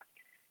Olympics.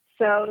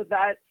 So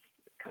that's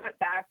cut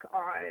back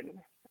on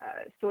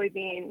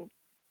soybean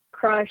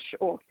crush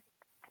or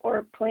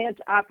plant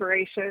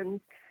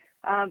operations.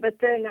 But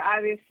then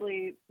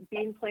obviously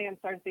bean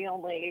plants aren't the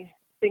only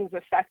things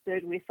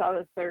affected. We saw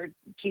that their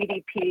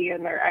GDP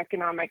and their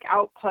economic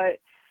output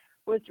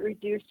was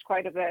reduced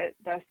quite a bit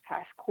this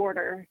past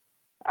quarter.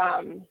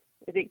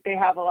 I think they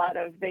have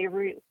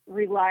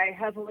rely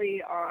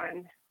heavily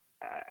on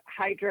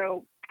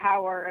hydro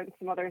power and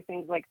some other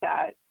things like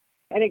that.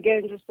 And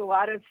again, just a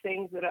lot of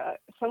things that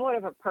somewhat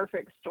of a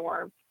perfect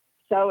storm.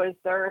 So as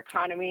their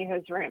economy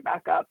has ramped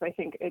back up, I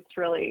think it's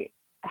really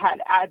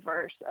had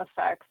adverse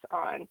effects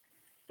on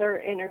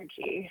their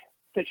energy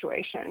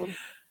situation.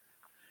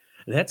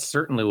 That's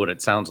certainly what it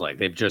sounds like.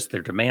 Their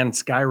demand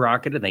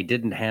skyrocketed and they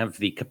didn't have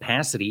the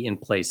capacity in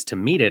place to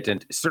meet it,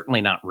 and certainly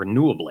not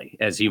renewably,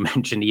 as you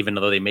mentioned, even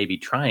though they may be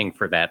trying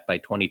for that by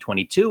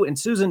 2022. And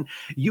Susan,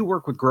 you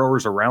work with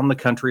growers around the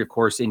country, of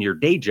course, in your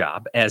day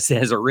job as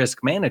a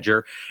risk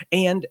manager,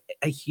 and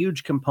a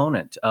huge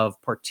component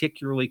of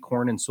particularly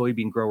corn and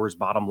soybean growers'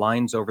 bottom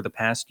lines over the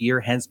past year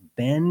has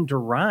been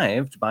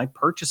derived by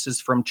purchases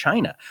from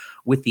China.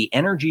 With the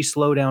energy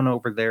slowdown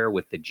over there,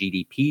 with the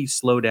GDP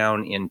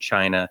slowdown in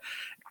China,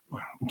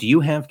 do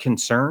you have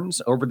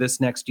concerns over this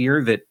next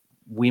year that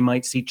we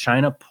might see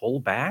China pull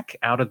back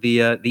out of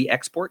the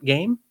export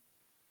game?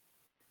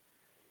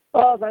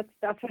 Well, that's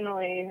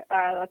definitely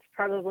that's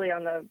probably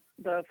on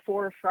the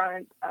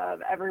forefront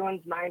of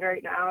everyone's mind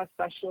right now,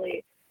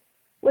 especially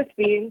with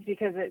beans,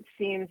 because it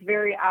seems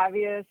very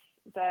obvious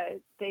that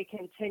they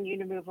continue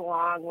to move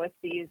along with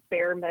these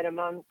bare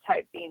minimum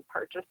type bean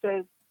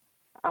purchases.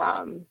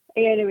 And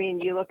I mean,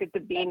 you look at the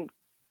bean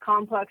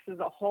complex as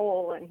a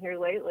whole, and here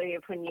lately,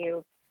 when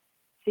you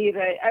see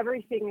that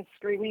everything is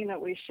screaming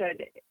that we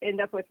should end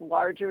up with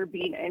larger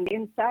bean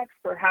Indian stacks,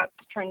 perhaps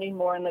trending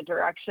more in the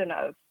direction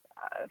of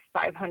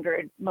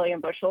 500 million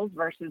bushels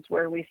versus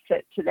where we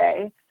sit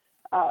today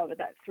with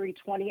that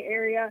 320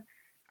 area.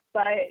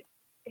 But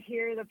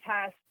here the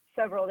past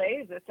several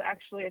days,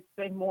 it's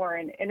been more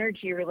an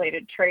energy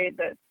related trade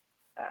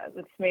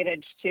that's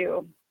managed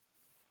to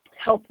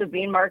help the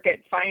bean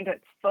market find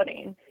its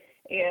footing,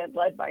 and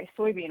led by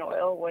soybean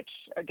oil, which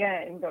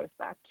again goes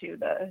back to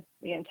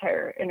the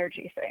entire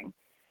energy thing.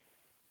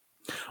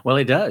 Well,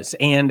 it does.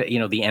 And,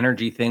 the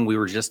energy thing, we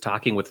were just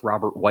talking with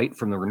Robert White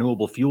from the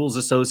Renewable Fuels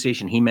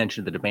Association. He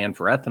mentioned the demand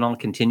for ethanol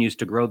continues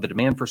to grow. The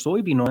demand for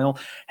soybean oil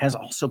has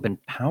also been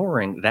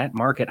powering that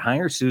market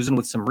higher, Susan,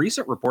 with some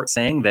recent reports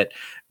saying that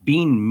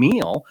bean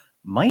meal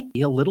might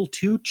be a little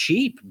too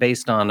cheap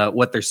based on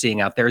what they're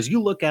seeing out there. As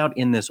you look out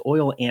in this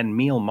oil and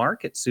meal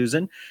market,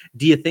 Susan,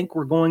 do you think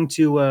we're going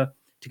to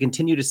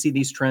continue to see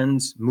these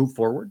trends move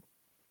forward?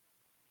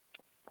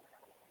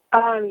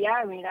 Yeah,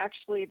 I mean,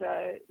 actually,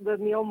 the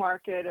meal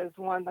market is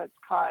one that's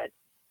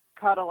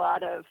caught a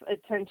lot of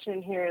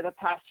attention here the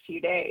past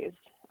few days.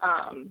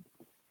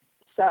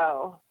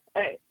 So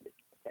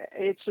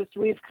it's just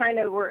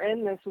we're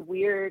in this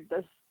weird,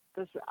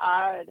 this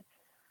odd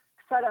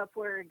setup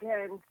where,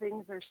 again,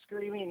 things are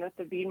screaming that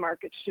the bean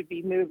market should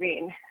be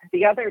moving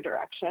the other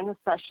direction,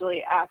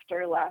 especially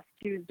after last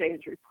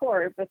Tuesday's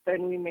report. But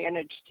then we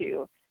managed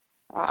to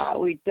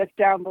we dipped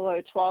down below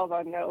 12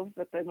 on no,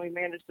 but then we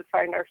managed to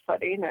find our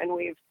footing, and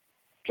we've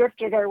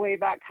drifted our way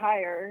back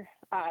higher,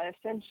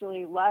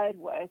 essentially led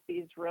with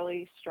these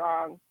really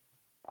strong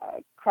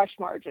crush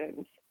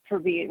margins for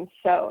beans.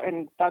 So,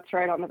 and that's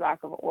right on the back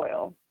of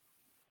oil.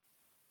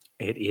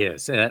 It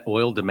is. That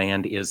oil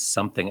demand is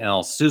something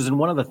else. Susan,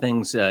 one of the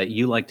things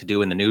you like to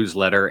do in the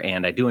newsletter,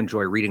 and I do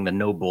enjoy reading the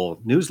No Bull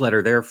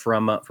newsletter there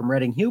from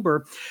Redding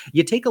Huber,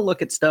 you take a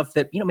look at stuff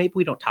that, maybe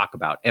we don't talk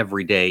about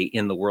every day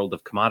in the world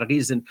of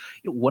commodities. And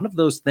one of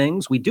those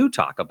things we do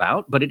talk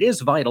about, but it is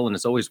vital and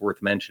it's always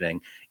worth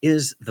mentioning,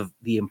 is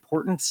the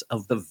importance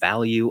of the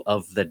value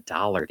of the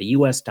dollar. The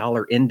U.S.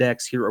 dollar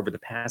index here over the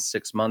past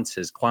 6 months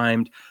has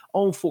climbed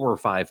 4 or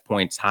 5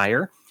 points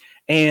higher.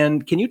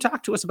 And can you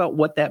talk to us about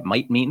what that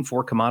might mean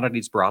for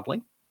commodities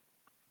broadly?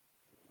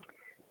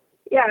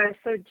 Yeah,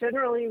 so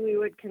generally we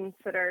would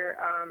consider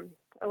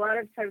a lot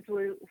of times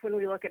when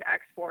we look at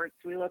exports,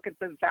 we look at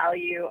the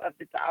value of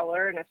the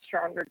dollar, and a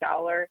stronger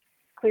dollar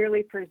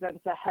clearly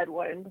presents a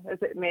headwind as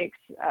it makes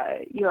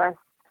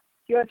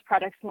U.S.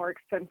 products more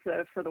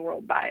expensive for the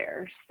world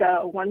buyer.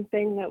 So one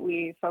thing that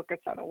we focus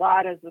on a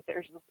lot is that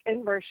there's this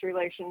inverse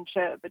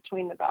relationship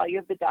between the value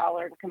of the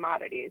dollar and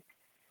commodities.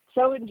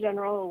 So in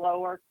general,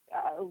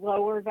 a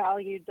lower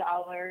valued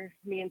dollar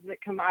means that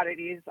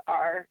commodities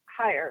are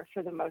higher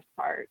for the most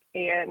part.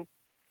 And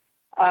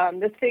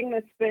the thing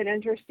that's been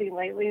interesting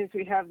lately is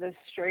we have this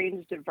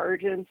strange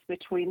divergence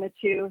between the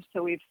two.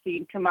 So we've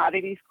seen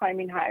commodities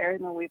climbing higher,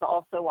 and then we've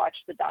also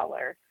watched the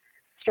dollar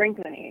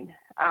strengthening.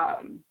 I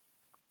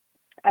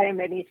am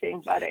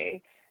anything but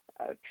a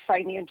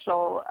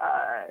financial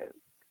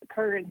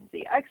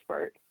currency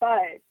expert,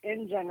 but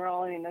in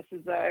general, I mean, this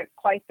is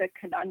quite the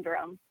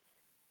conundrum.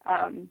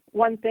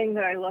 One thing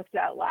that I looked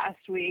at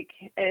last week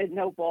in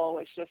Noble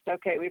was just,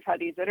 okay, we've had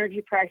these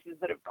energy prices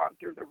that have gone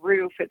through the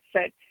roof. It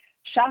sent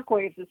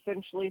shockwaves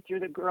essentially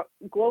through the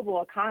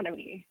global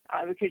economy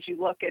because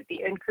you look at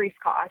the increased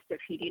cost of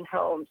heating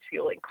homes,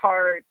 fueling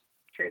cars,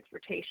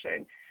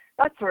 transportation,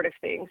 that sort of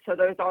thing. So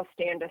those all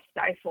stand to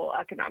stifle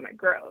economic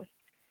growth.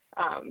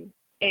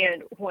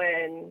 And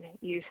when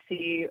you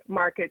see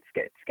markets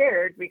get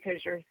scared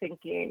because you're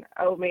thinking,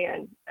 oh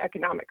man,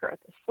 economic growth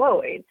is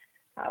slowing,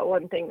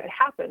 one thing that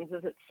happens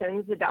is it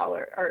sends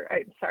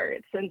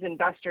it sends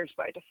investors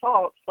by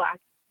default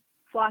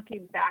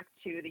flocking back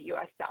to the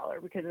U.S.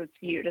 dollar because it's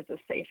viewed as a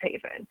safe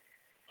haven.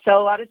 So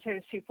a lot of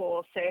times people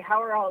will say,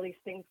 how are all these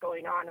things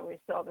going on and we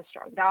still have a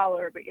strong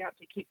dollar? But you have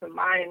to keep in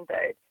mind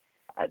that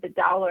the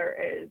dollar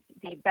is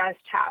the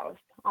best house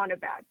on a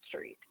bad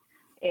street.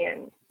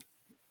 And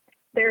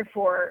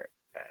therefore,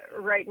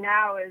 right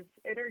now, as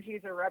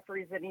energies are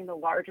representing the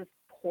largest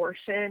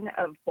portion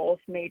of both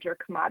major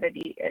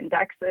commodity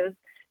indexes,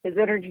 as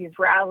energies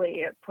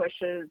rally, it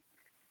pushes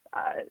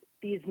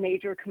these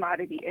major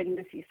commodity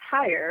indices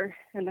higher,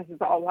 and this is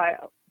all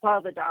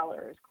while the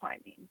dollar is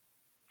climbing.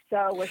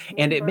 So with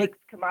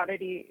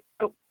commodity,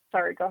 go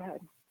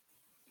ahead.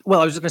 Well,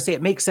 I was just going to say,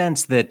 it makes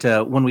sense that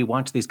when we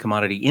watch these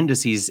commodity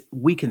indices,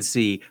 we can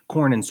see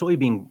corn and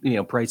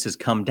soybean prices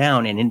come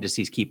down and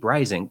indices keep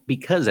rising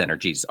because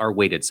energies are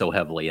weighted so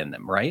heavily in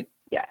them, right?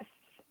 Yes,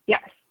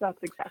 that's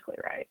exactly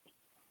right.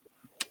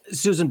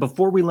 Susan,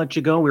 before we let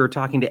you go, we were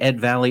talking to Ed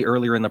Vallee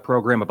earlier in the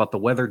program about the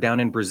weather down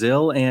in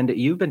Brazil, and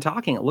you've been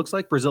talking. It looks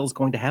like Brazil is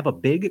going to have a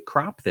big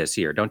crop this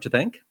year, don't you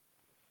think?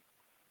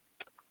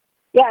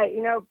 Yeah,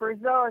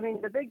 Brazil, I mean,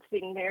 the big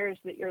thing there is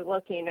that you're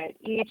looking at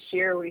each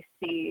year we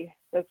see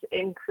this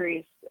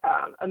increased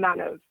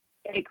amount of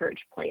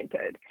acreage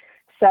planted.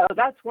 So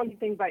that's one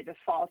thing by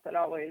default that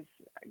always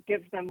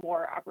gives them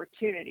more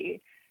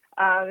opportunity.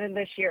 And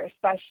this year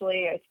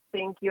especially, I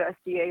think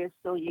USDA is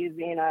still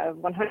using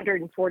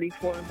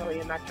 144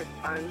 million metric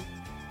tons.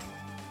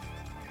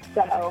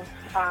 So,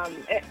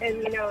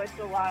 it's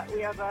a lot.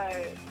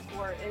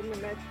 We're in the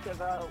midst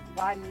of a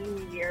La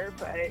Nina year,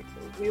 but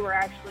we were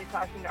actually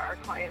talking to our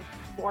clients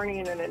this morning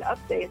in an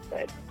update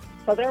that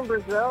southern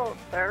Brazil,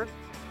 they're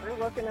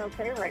looking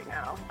okay right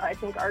now. I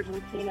think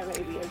Argentina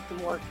maybe is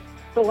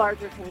the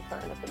larger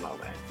concern at the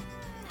moment.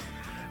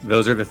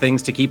 Those are the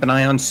things to keep an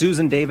eye on.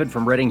 Susan David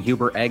from Redding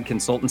Huber Ag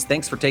Consultants,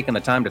 thanks for taking the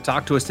time to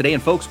talk to us today.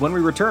 And folks, when we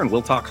return,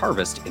 we'll talk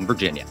harvest in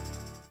Virginia.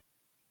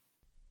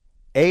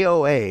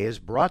 AOA is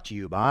brought to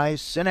you by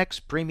Cenex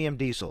Premium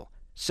Diesel.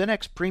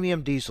 Cenex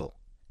Premium Diesel.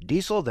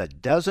 Diesel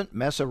that doesn't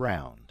mess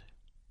around.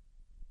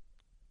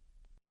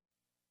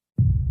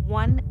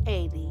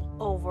 180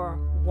 over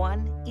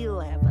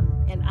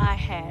 111, and I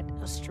had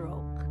a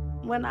stroke.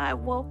 When I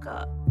woke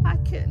up, I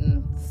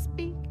couldn't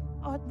speak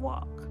or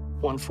walk.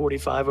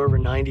 145 over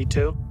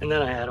 92, and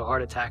then I had a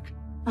heart attack.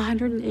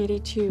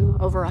 182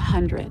 over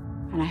 100,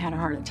 and I had a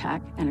heart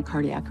attack and a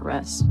cardiac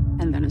arrest,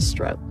 and then a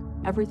stroke.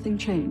 Everything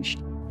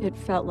changed. It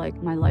felt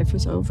like my life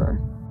was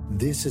over.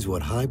 This is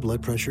what high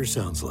blood pressure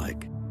sounds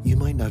like. You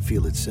might not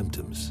feel its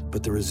symptoms,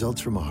 but the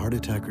results from a heart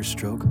attack or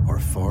stroke are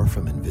far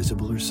from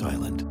invisible or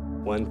silent.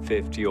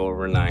 150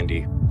 over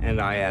 90, and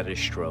I had a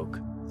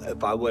stroke.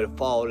 If I would have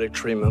followed a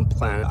treatment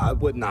plan, I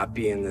would not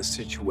be in this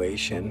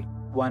situation.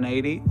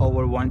 180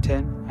 over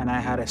 110, and I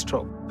had a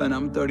stroke. And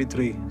I'm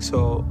 33,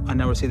 so I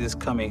never see this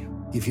coming.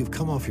 If you've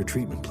come off your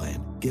treatment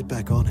plan, get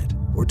back on it,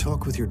 or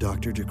talk with your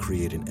doctor to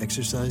create an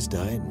exercise,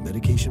 diet, and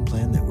medication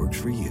plan that works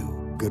for you.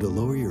 Go to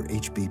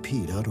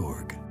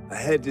loweryourhbp.org.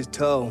 Head to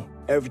toe,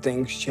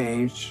 everything's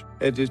changed.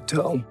 Head to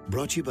toe.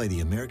 Brought to you by the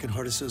American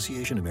Heart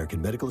Association,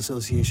 American Medical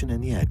Association,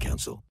 and the Ad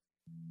Council.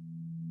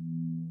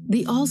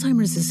 The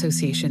Alzheimer's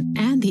Association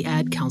and the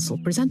Ad Council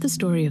present the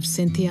story of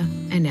Cynthia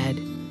and Ed.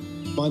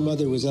 My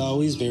mother was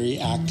always very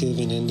active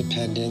and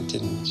independent,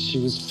 and she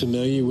was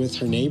familiar with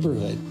her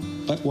neighborhood.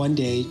 But one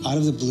day, out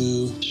of the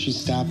blue, she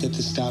stopped at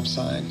the stop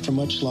sign for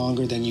much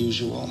longer than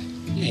usual.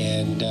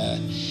 And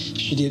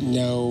she didn't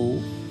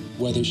know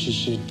whether she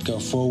should go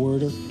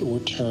forward or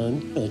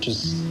turn or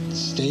just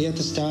stay at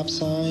the stop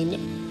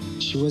sign.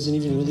 She wasn't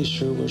even really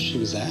sure where she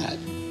was at.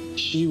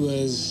 She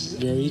was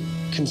very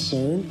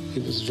concerned.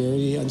 It was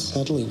very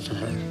unsettling for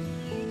her.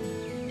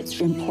 It's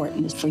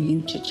important for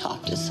you to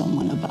talk to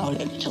someone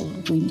about it, to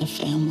bring the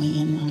family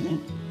in on it.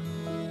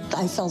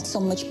 I felt so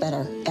much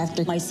better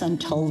after my son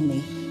told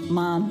me,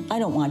 Mom, I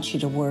don't want you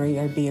to worry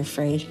or be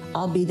afraid.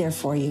 I'll be there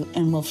for you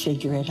and we'll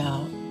figure it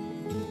out.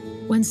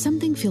 When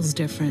something feels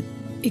different,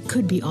 it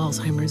could be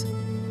Alzheimer's.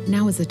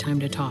 Now is the time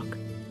to talk.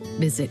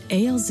 Visit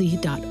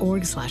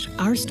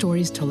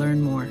alz.org/ourstories to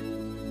learn more.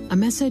 A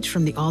message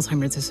from the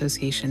Alzheimer's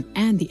Association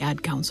and the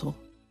Ad Council.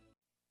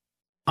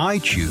 I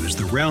choose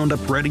the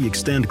Roundup Ready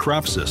Extend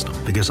crop system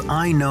because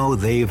I know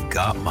they've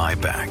got my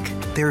back.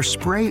 Their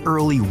Spray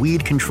Early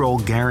Weed Control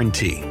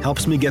Guarantee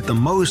helps me get the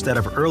most out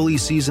of early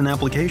season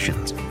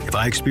applications. If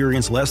I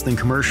experience less than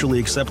commercially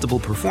acceptable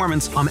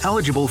performance, I'm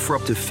eligible for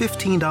up to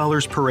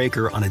 $15 per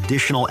acre on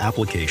additional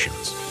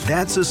applications.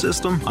 That's a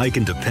system I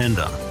can depend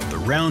on. The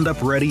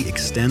Roundup Ready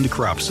Extend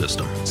crop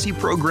system. See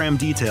program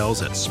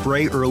details at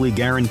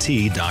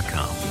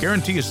sprayearlyguarantee.com.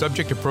 Guarantee is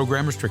subject to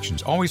program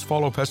restrictions. Always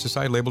follow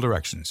pesticide label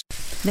directions.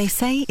 They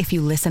say if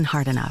you listen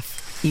hard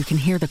enough, you can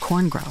hear the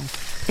corn grow.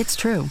 It's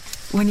true.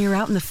 When you're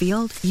out in the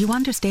field, you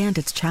understand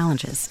its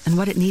challenges and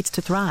what it needs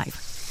to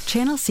thrive.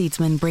 Channel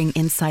Seedsmen bring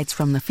insights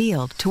from the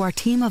field to our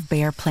team of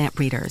Bayer plant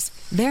breeders.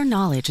 Their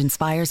knowledge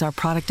inspires our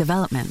product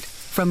development.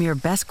 From your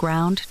best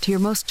ground to your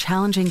most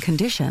challenging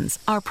conditions,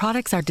 our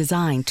products are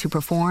designed to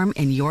perform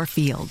in your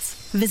fields.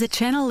 Visit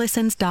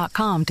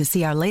channellistens.com to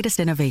see our latest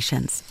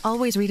innovations.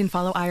 Always read and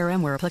follow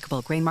IRM where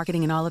applicable, grain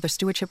marketing and all other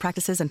stewardship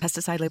practices and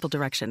pesticide label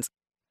directions.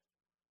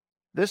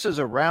 This is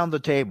Around the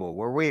Table,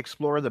 where we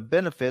explore the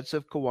benefits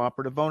of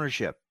cooperative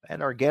ownership.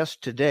 And our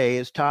guest today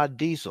is Todd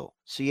Diesel,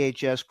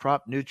 CHS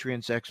crop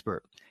nutrients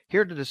expert,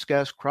 here to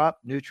discuss crop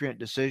nutrient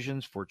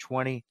decisions for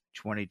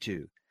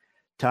 2022.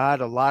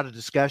 Todd, a lot of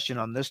discussion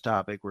on this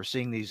topic. We're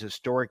seeing these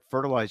historic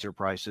fertilizer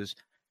prices.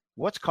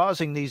 What's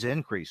causing these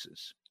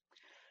increases?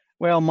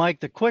 Well, Mike,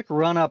 the quick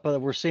run-up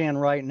that we're seeing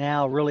right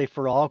now, really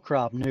for all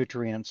crop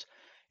nutrients,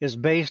 is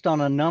based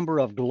on a number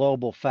of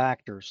global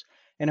factors.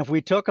 And if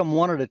we took them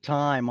one at a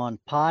time, on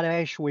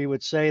potash, we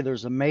would say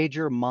there's a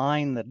major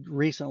mine that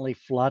recently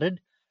flooded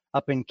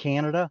up in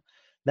Canada.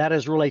 That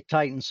has really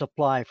tightened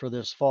supply for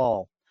this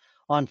fall.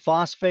 On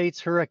phosphates,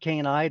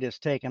 Hurricane Ida has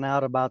taken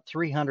out about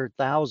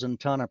 300,000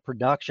 ton of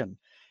production.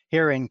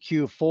 Here in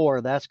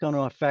Q4, that's going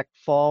to affect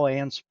fall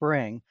and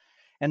spring.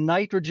 And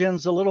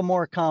nitrogen's a little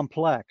more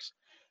complex.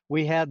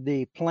 We had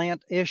the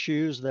plant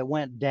issues that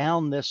went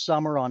down this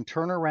summer on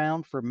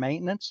turnaround for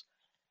maintenance.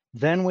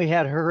 Then we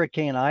had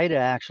Hurricane Ida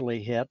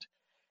actually hit.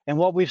 And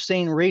what we've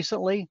seen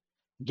recently,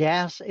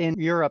 gas in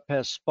Europe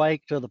has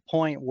spiked to the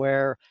point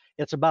where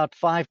it's about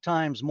 5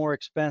 times more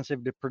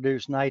expensive to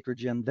produce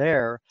nitrogen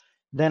there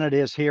than it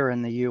is here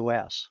in the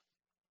U.S.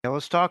 Now,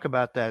 let's talk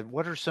about that.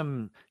 What are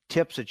some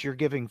tips that you're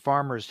giving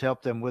farmers to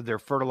help them with their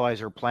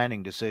fertilizer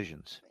planning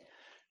decisions?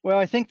 Well,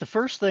 I think the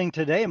first thing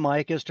today,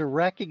 Mike, is to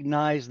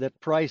recognize that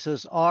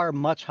prices are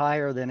much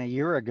higher than a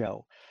year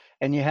ago.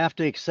 And you have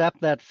to accept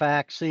that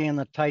fact, seeing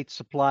the tight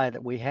supply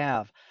that we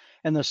have.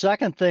 And the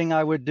second thing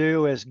I would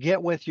do is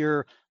get with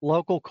your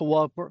local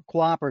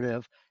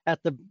cooperative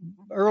at the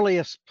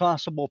earliest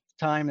possible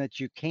time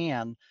that you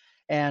can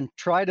and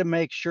try to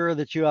make sure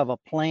that you have a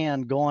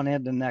plan going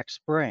into next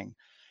spring.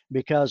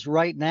 Because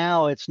right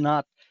now it's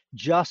not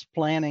just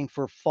planning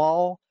for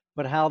fall,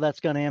 but how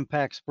that's going to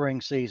impact spring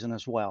season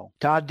as well.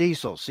 Todd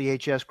Diesel,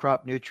 CHS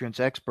crop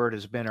nutrients expert,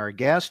 has been our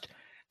guest.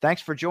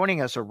 Thanks for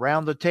joining us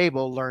around the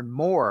table. Learn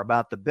more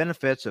about the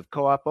benefits of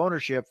co-op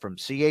ownership from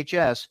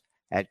CHS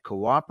at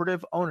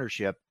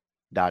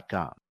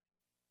cooperativeownership.com.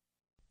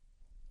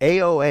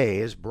 AOA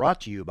is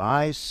brought to you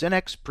by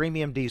Cenex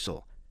Premium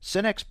Diesel.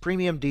 Cenex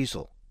Premium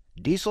Diesel,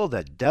 diesel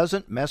that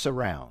doesn't mess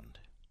around.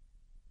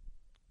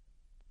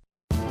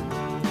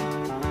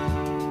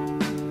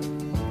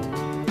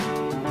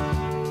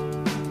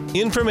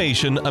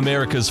 Information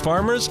America's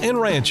farmers and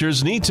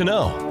ranchers need to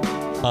know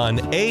on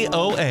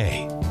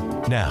AOA.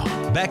 Now,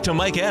 back to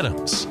Mike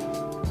Adams.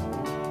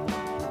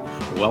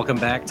 Welcome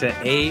back to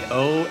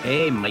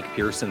AOA. Mike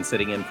Pearson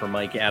sitting in for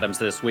Mike Adams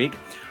this week.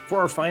 For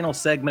our final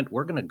segment,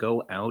 we're going to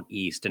go out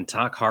east and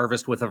talk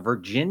harvest with a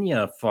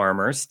Virginia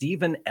farmer.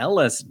 Steven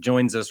Ellis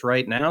joins us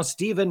right now.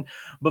 Steven,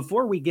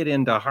 before we get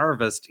into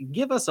harvest,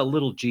 give us a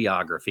little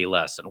geography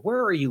lesson.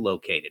 Where are you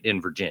located in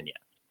Virginia?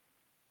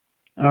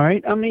 All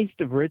right, I'm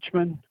east of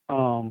Richmond.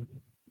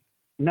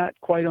 Not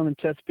quite on the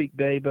Chesapeake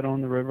Bay, but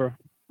on the river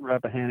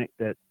Rappahannock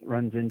that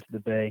runs into the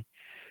bay.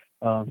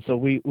 So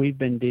we've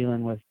been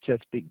dealing with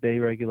Chesapeake Bay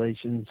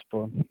regulations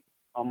for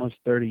almost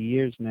 30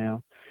 years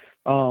now.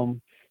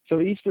 So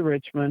east of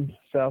Richmond,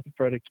 south of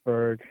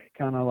Fredericksburg,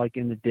 kind of like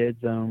in the dead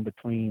zone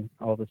between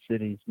all the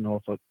cities,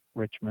 Norfolk,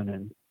 Richmond,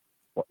 and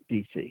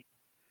D.C.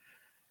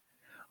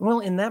 Well,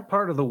 in that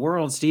part of the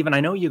world, Stephen,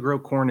 I know you grow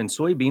corn and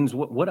soybeans.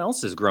 What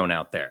else is grown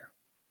out there?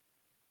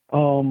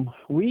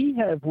 We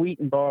have wheat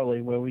and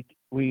barley where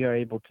we are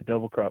able to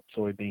double crop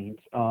soybeans.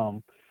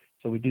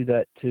 So we do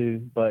that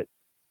too, but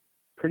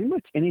pretty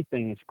much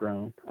anything is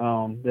grown.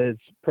 There's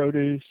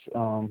produce.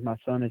 My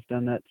son has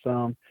done that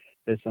some.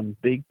 There's some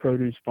big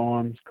produce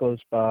farms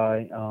close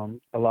by.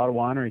 A lot of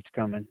wineries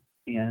coming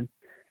in.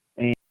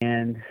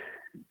 And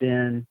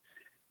then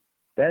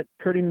that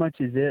pretty much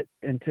is it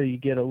until you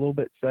get a little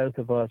bit south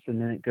of us, and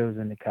then it goes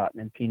into cotton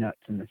and peanuts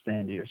in the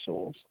sandier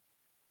soils.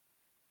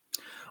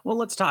 Well,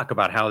 let's talk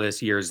about how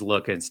this year's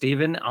looking.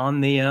 Stephen,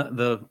 on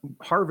the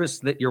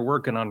harvest that you're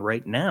working on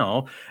right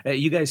now,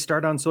 you guys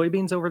start on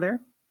soybeans over there?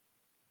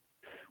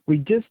 We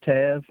just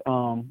have.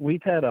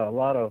 We've had a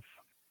lot of,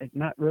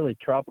 not really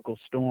tropical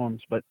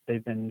storms, but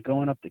they've been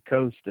going up the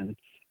coast and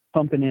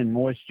pumping in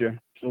moisture.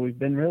 So we've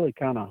been really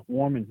kind of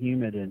warm and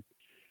humid and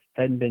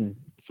hadn't been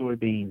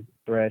soybean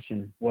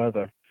thrashing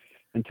weather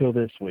until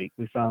this week.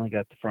 We finally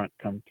got the front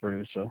come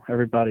through. So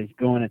everybody's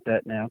going at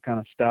that now, kind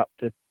of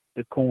stopped the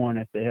corn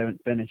if they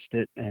haven't finished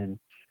it and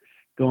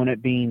going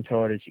at beans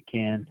hard as you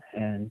can.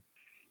 And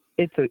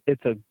it's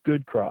a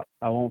good crop.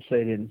 I won't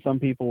say it isn't. Some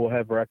people will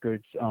have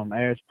records.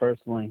 Ours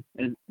personally,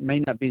 it may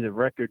not be the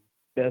record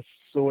best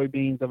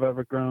soybeans I've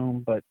ever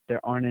grown, but there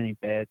aren't any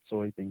bad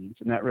soybeans.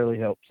 And that really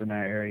helps in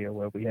our area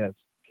where we have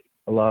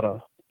a lot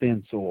of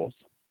thin soils.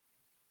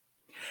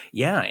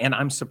 Yeah, and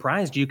I'm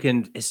surprised you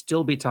can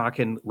still be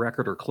talking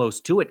record or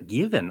close to it,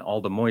 given all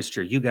the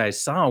moisture you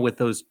guys saw with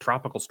those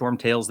tropical storm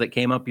tails that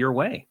came up your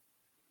way.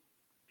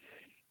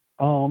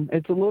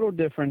 It's a little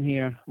different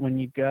here when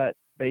you've got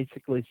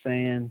basically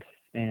sand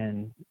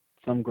and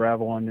some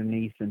gravel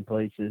underneath in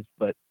places,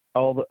 but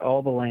all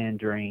the land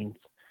drains.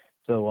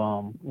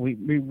 So we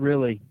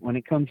really, when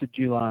it comes to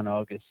July and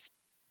August,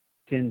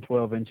 10,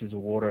 12 inches of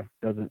water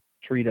doesn't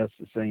treat us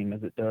the same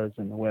as it does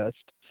in the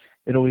West.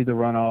 It'll either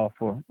run off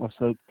or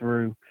soak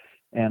through,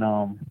 and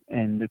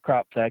the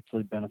crops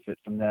actually benefit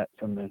from that,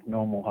 from the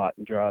normal hot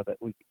and dry that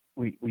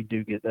we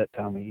do get that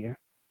time of year.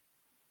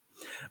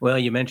 Well,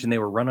 you mentioned they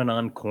were running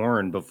on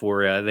corn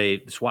before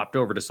they swapped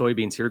over to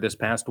soybeans here this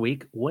past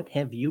week. What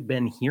have you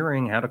been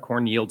hearing? How do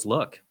corn yields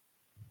look?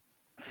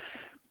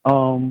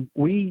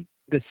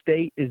 The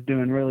state is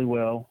doing really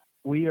well.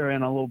 We are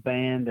in a little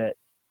band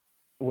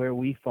where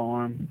we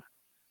farm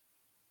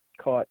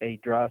caught a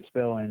dry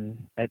spell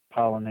at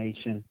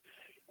pollination,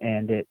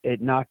 and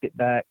it knocked it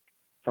back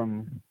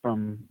from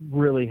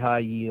really high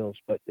yields,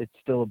 but it's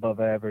still above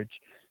average.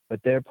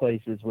 But there are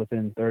places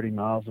within 30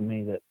 miles of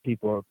me that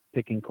people are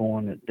picking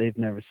corn that they've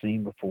never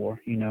seen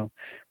before. You know,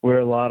 we're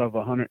a lot of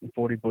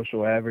 140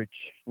 bushel average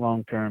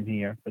long term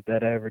here, but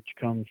that average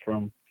comes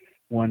from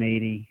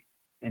 180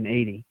 and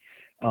 80.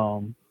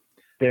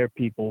 There are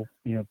people,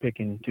 you know,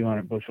 picking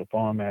 200 bushel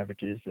farm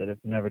averages that have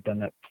never done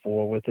that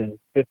before within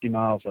 50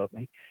 miles of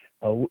me.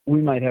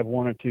 We might have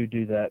one or two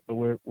do that, but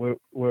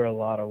we're a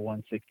lot of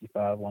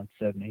 165,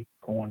 170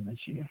 corn this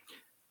year.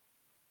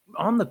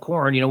 On the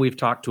corn, you know, we've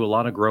talked to a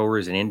lot of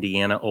growers in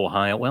Indiana,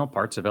 Ohio, well,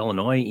 parts of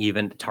Illinois,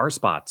 even tar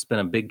spot's been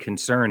a big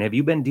concern. Have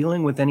you been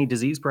dealing with any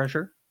disease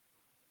pressure?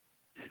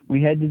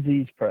 We had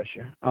disease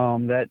pressure.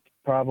 That's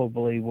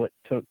probably what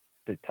took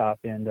the top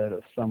end out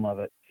of some of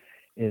it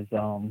is,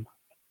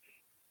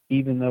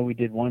 even though we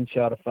did one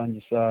shot of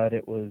fungicide,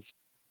 it was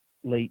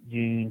late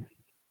June,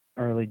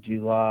 early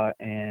July,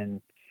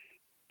 and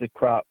the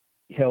crop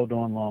held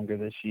on longer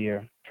this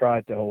year,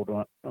 tried to hold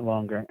on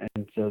longer,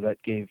 and so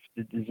that gave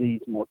the disease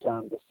more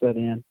time to set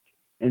in.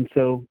 And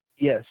so,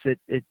 yes,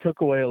 it took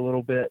away a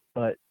little bit,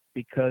 but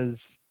because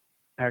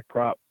our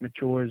crop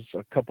matures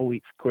a couple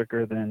weeks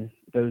quicker than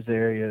those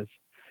areas,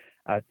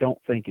 I don't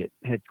think it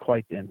had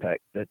quite the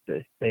impact that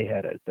they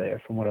had out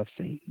there from what I've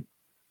seen.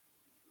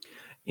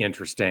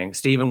 Interesting.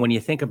 Steven, when you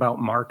think about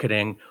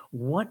marketing,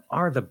 what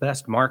are the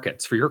best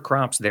markets for your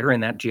crops there in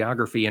that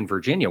geography in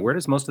Virginia? Where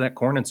does most of that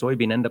corn and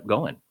soybean end up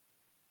going?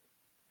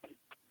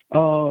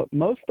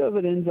 Most of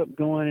it ends up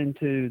going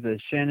into the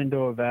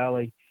Shenandoah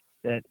Valley.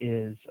 That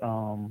is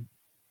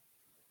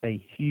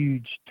a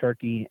huge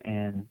turkey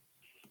and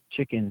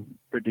chicken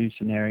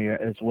producing area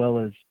as well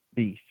as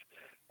beef.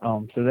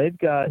 So they've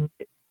got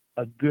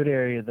a good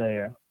area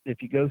there.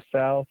 If you go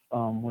south,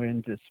 we're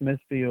into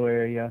Smithfield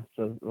area,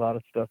 so a lot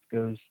of stuff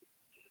goes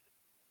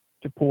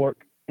to pork.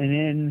 And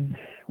then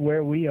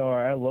where we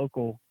are, our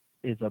local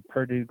is a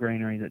Purdue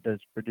granary that does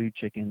Purdue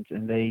chickens,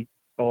 and they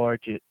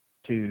barge it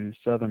to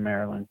Southern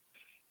Maryland,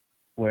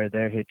 where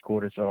their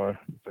headquarters are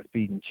for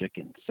feeding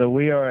chickens. So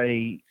we are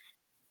a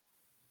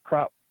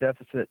crop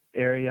deficit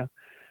area,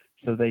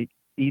 so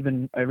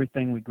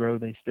everything we grow,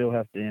 they still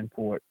have to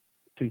import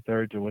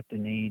 2/3 of what they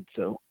need.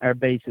 So our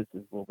basis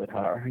is a little bit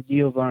higher. Our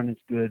yields aren't as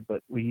good,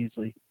 but we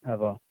usually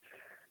have a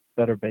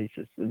better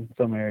basis in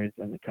some areas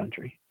in the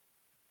country.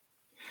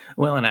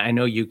 Well, and I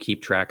know you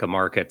keep track of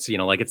markets, you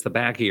know, like it's the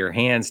back of your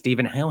hand.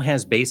 Steven, how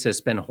has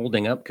basis been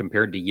holding up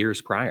compared to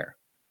years prior?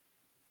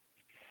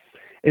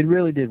 It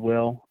really did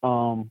well.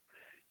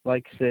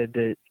 Like I said,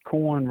 the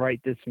corn right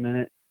this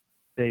minute,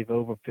 they've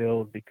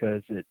overfilled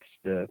because it's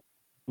the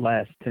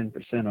last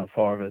 10% of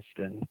harvest,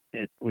 and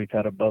we've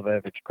had above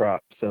average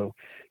crop. So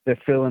they're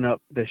filling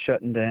up, they're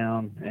shutting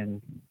down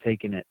and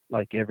taking it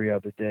like every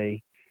other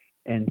day.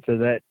 And so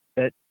that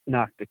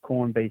knocked the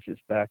corn basis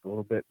back a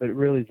little bit, but it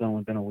really has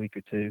only been a week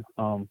or two.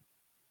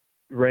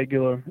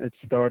 Regular, it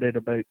started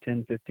about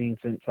 10, 15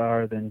 cents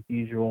higher than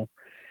usual,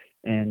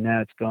 and now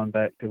it's gone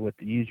back to what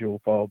the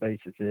usual fall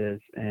basis is.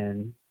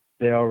 And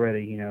they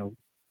already, you know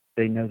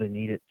they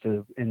need it.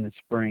 So in the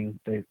spring,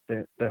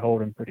 they're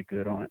holding pretty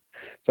good on it.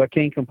 So I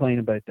can't complain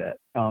about that.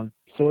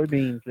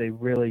 Soybeans, they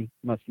really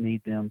must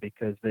need them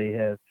because they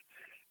have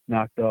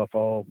knocked off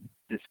all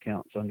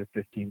discounts under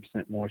 15%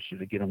 moisture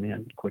to get them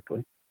in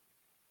quickly.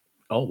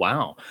 Oh,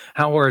 wow.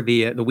 How are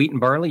the wheat and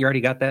barley? You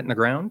already got that in the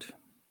ground?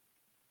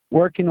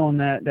 Working on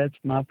that. That's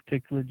my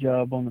particular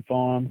job on the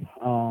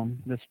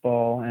farm this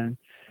fall, and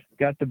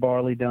got the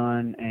barley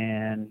done,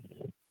 and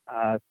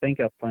I think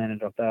I've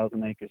planted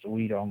 1,000 acres of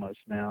wheat almost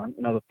now,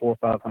 another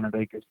 400 or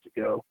 500 acres to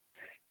go.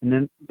 And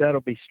then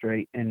that'll be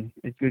straight, and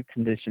it's good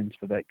conditions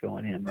for that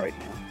going in right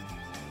now.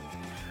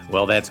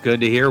 Well, that's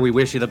good to hear. We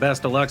wish you the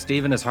best of luck,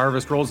 Steven, as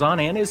harvest rolls on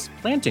and as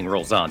planting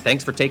rolls on.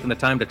 Thanks for taking the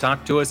time to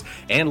talk to us.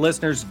 And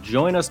listeners,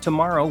 join us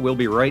tomorrow. We'll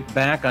be right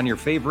back on your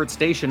favorite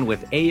station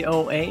with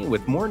AOA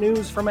with more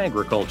news from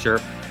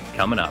agriculture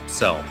coming up.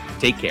 So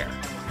take care.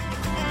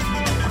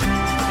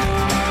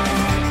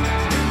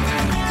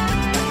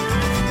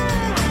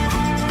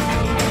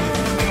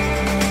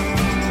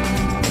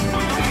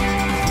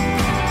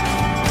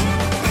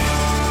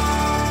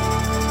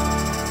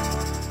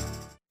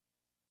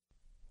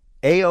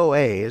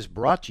 AOA is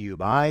brought to you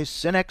by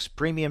Cenex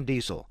Premium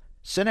Diesel.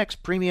 Cenex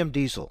Premium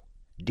Diesel.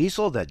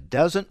 Diesel that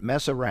doesn't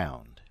mess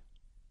around.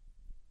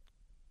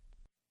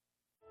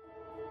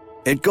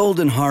 At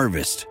Golden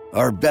Harvest,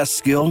 our best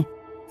skill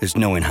is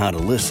knowing how to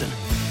listen.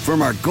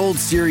 From our Gold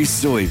Series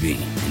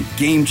soybean and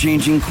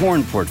game-changing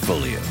corn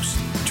portfolios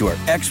to our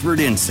expert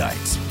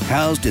insights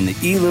housed in the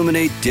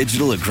Illuminate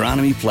digital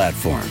agronomy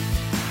platform,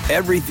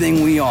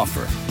 everything we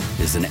offer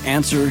is an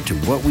answer to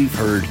what we've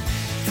heard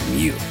from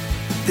you.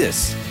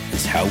 This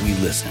is how we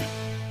listen.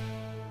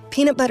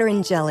 Peanut butter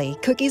and jelly,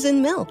 cookies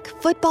and milk,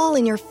 football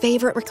in your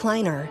favorite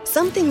recliner.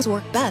 Some things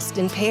work best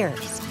in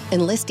pairs.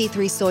 Enlist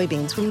E3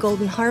 soybeans from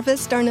Golden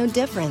Harvest are no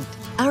different.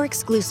 Our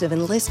exclusive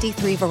Enlist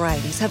E3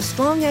 varieties have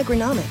strong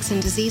agronomics and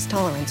disease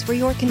tolerance for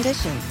your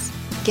conditions.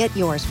 Get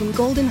yours from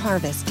Golden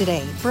Harvest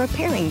today for a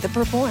pairing that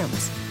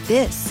performs.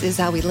 This is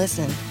how we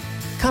listen.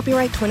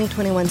 Copyright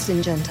 2021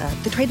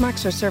 Syngenta. The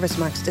trademarks or service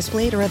marks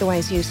displayed or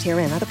otherwise used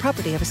herein are the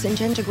property of a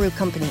Syngenta Group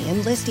company, and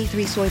Enlist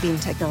E3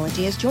 soybean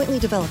technology is jointly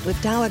developed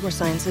with Dow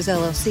AgroSciences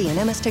LLC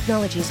and MS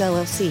Technologies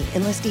LLC.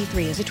 Enlist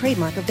E3 is a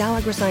trademark of Dow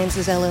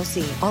AgroSciences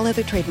LLC. All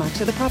other trademarks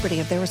are the property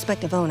of their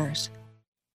respective owners.